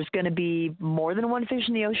there's going to be more than one fish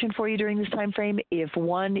in the ocean for you during this time frame. If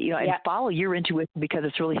one, and follow your intuition, because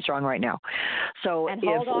it's really strong right now. So and if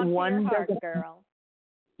hold on one to your heart, girl.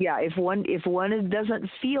 Yeah, if one doesn't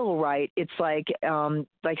feel right, it's like I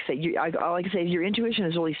said, all I can say is your intuition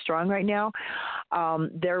is really strong right now.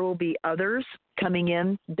 There will be others coming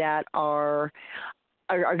in that are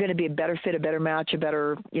going to be a better fit, a better match, a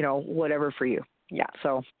better, whatever for you. Yeah.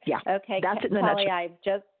 So yeah. Okay. That's it in a Kelly,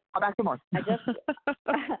 nutshell. Back to more.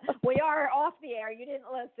 We are off the air. You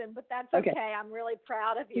didn't listen, but that's okay. I'm really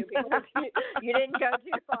proud of you because you didn't go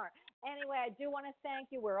too far. Anyway, I do want to thank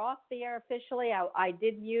you. We're off the air officially. I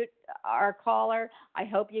did mute our caller. I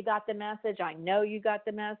hope you got the message. I know you got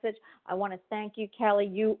the message. I want to thank you, Kelly.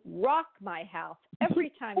 You rock my house every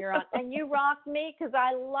time you're on, and you rock me because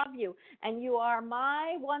I love you. And you are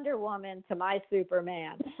my Wonder Woman to my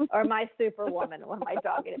Superman, or my Superwoman. What am I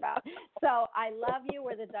talking about? So I love you.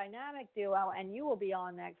 We're the dynamic duo, and you will be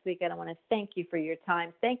on next week. And I want to thank you for your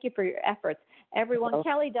time. Thank you for your efforts. Everyone,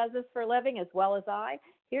 Kelly does this for a living as well as I.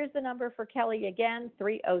 Here's the number for Kelly again,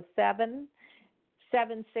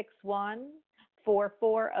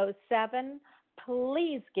 307-761-4407.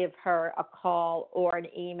 Please give her a call or an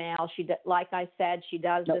email. Like I said, she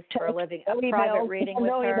does this for a living. A private reading with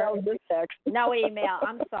her. No email.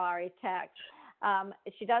 I'm sorry, text.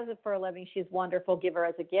 She does it for a living. She's wonderful. Give her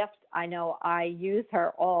as a gift. I know I use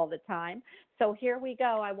her all the time. So here we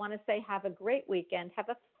go. I want to say have a great weekend. Have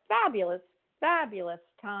a fabulous, fabulous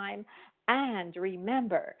time. And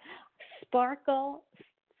remember, sparkle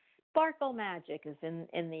magic is in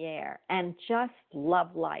the air. And just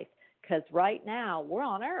love life. Because right now, we're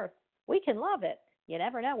on Earth. We can love it. You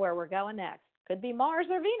never know where we're going next. Could be Mars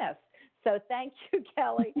or Venus. So thank you,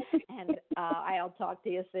 Kelly. And I'll talk to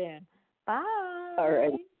you soon. Bye. All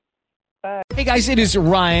right. Bye. Hey, guys, it is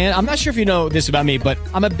Ryan. I'm not sure if you know this about me, but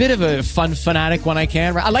I'm a bit of a fun fanatic when I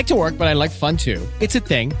can. I like to work, but I like fun, too. It's a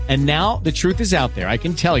thing. And now the truth is out there. I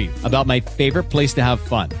can tell you about my favorite place to have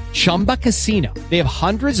fun. Chumba Casino. They have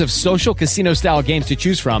hundreds of social casino-style games to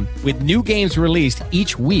choose from with new games released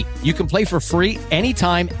each week. You can play for free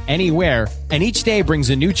anytime, anywhere. And each day brings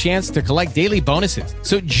a new chance to collect daily bonuses.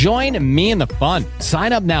 So join me in the fun.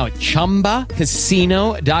 Sign up now at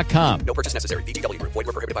ChumbaCasino.com. No purchase necessary. VGW. Void where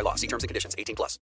prohibited by law. See terms and conditions. 18+.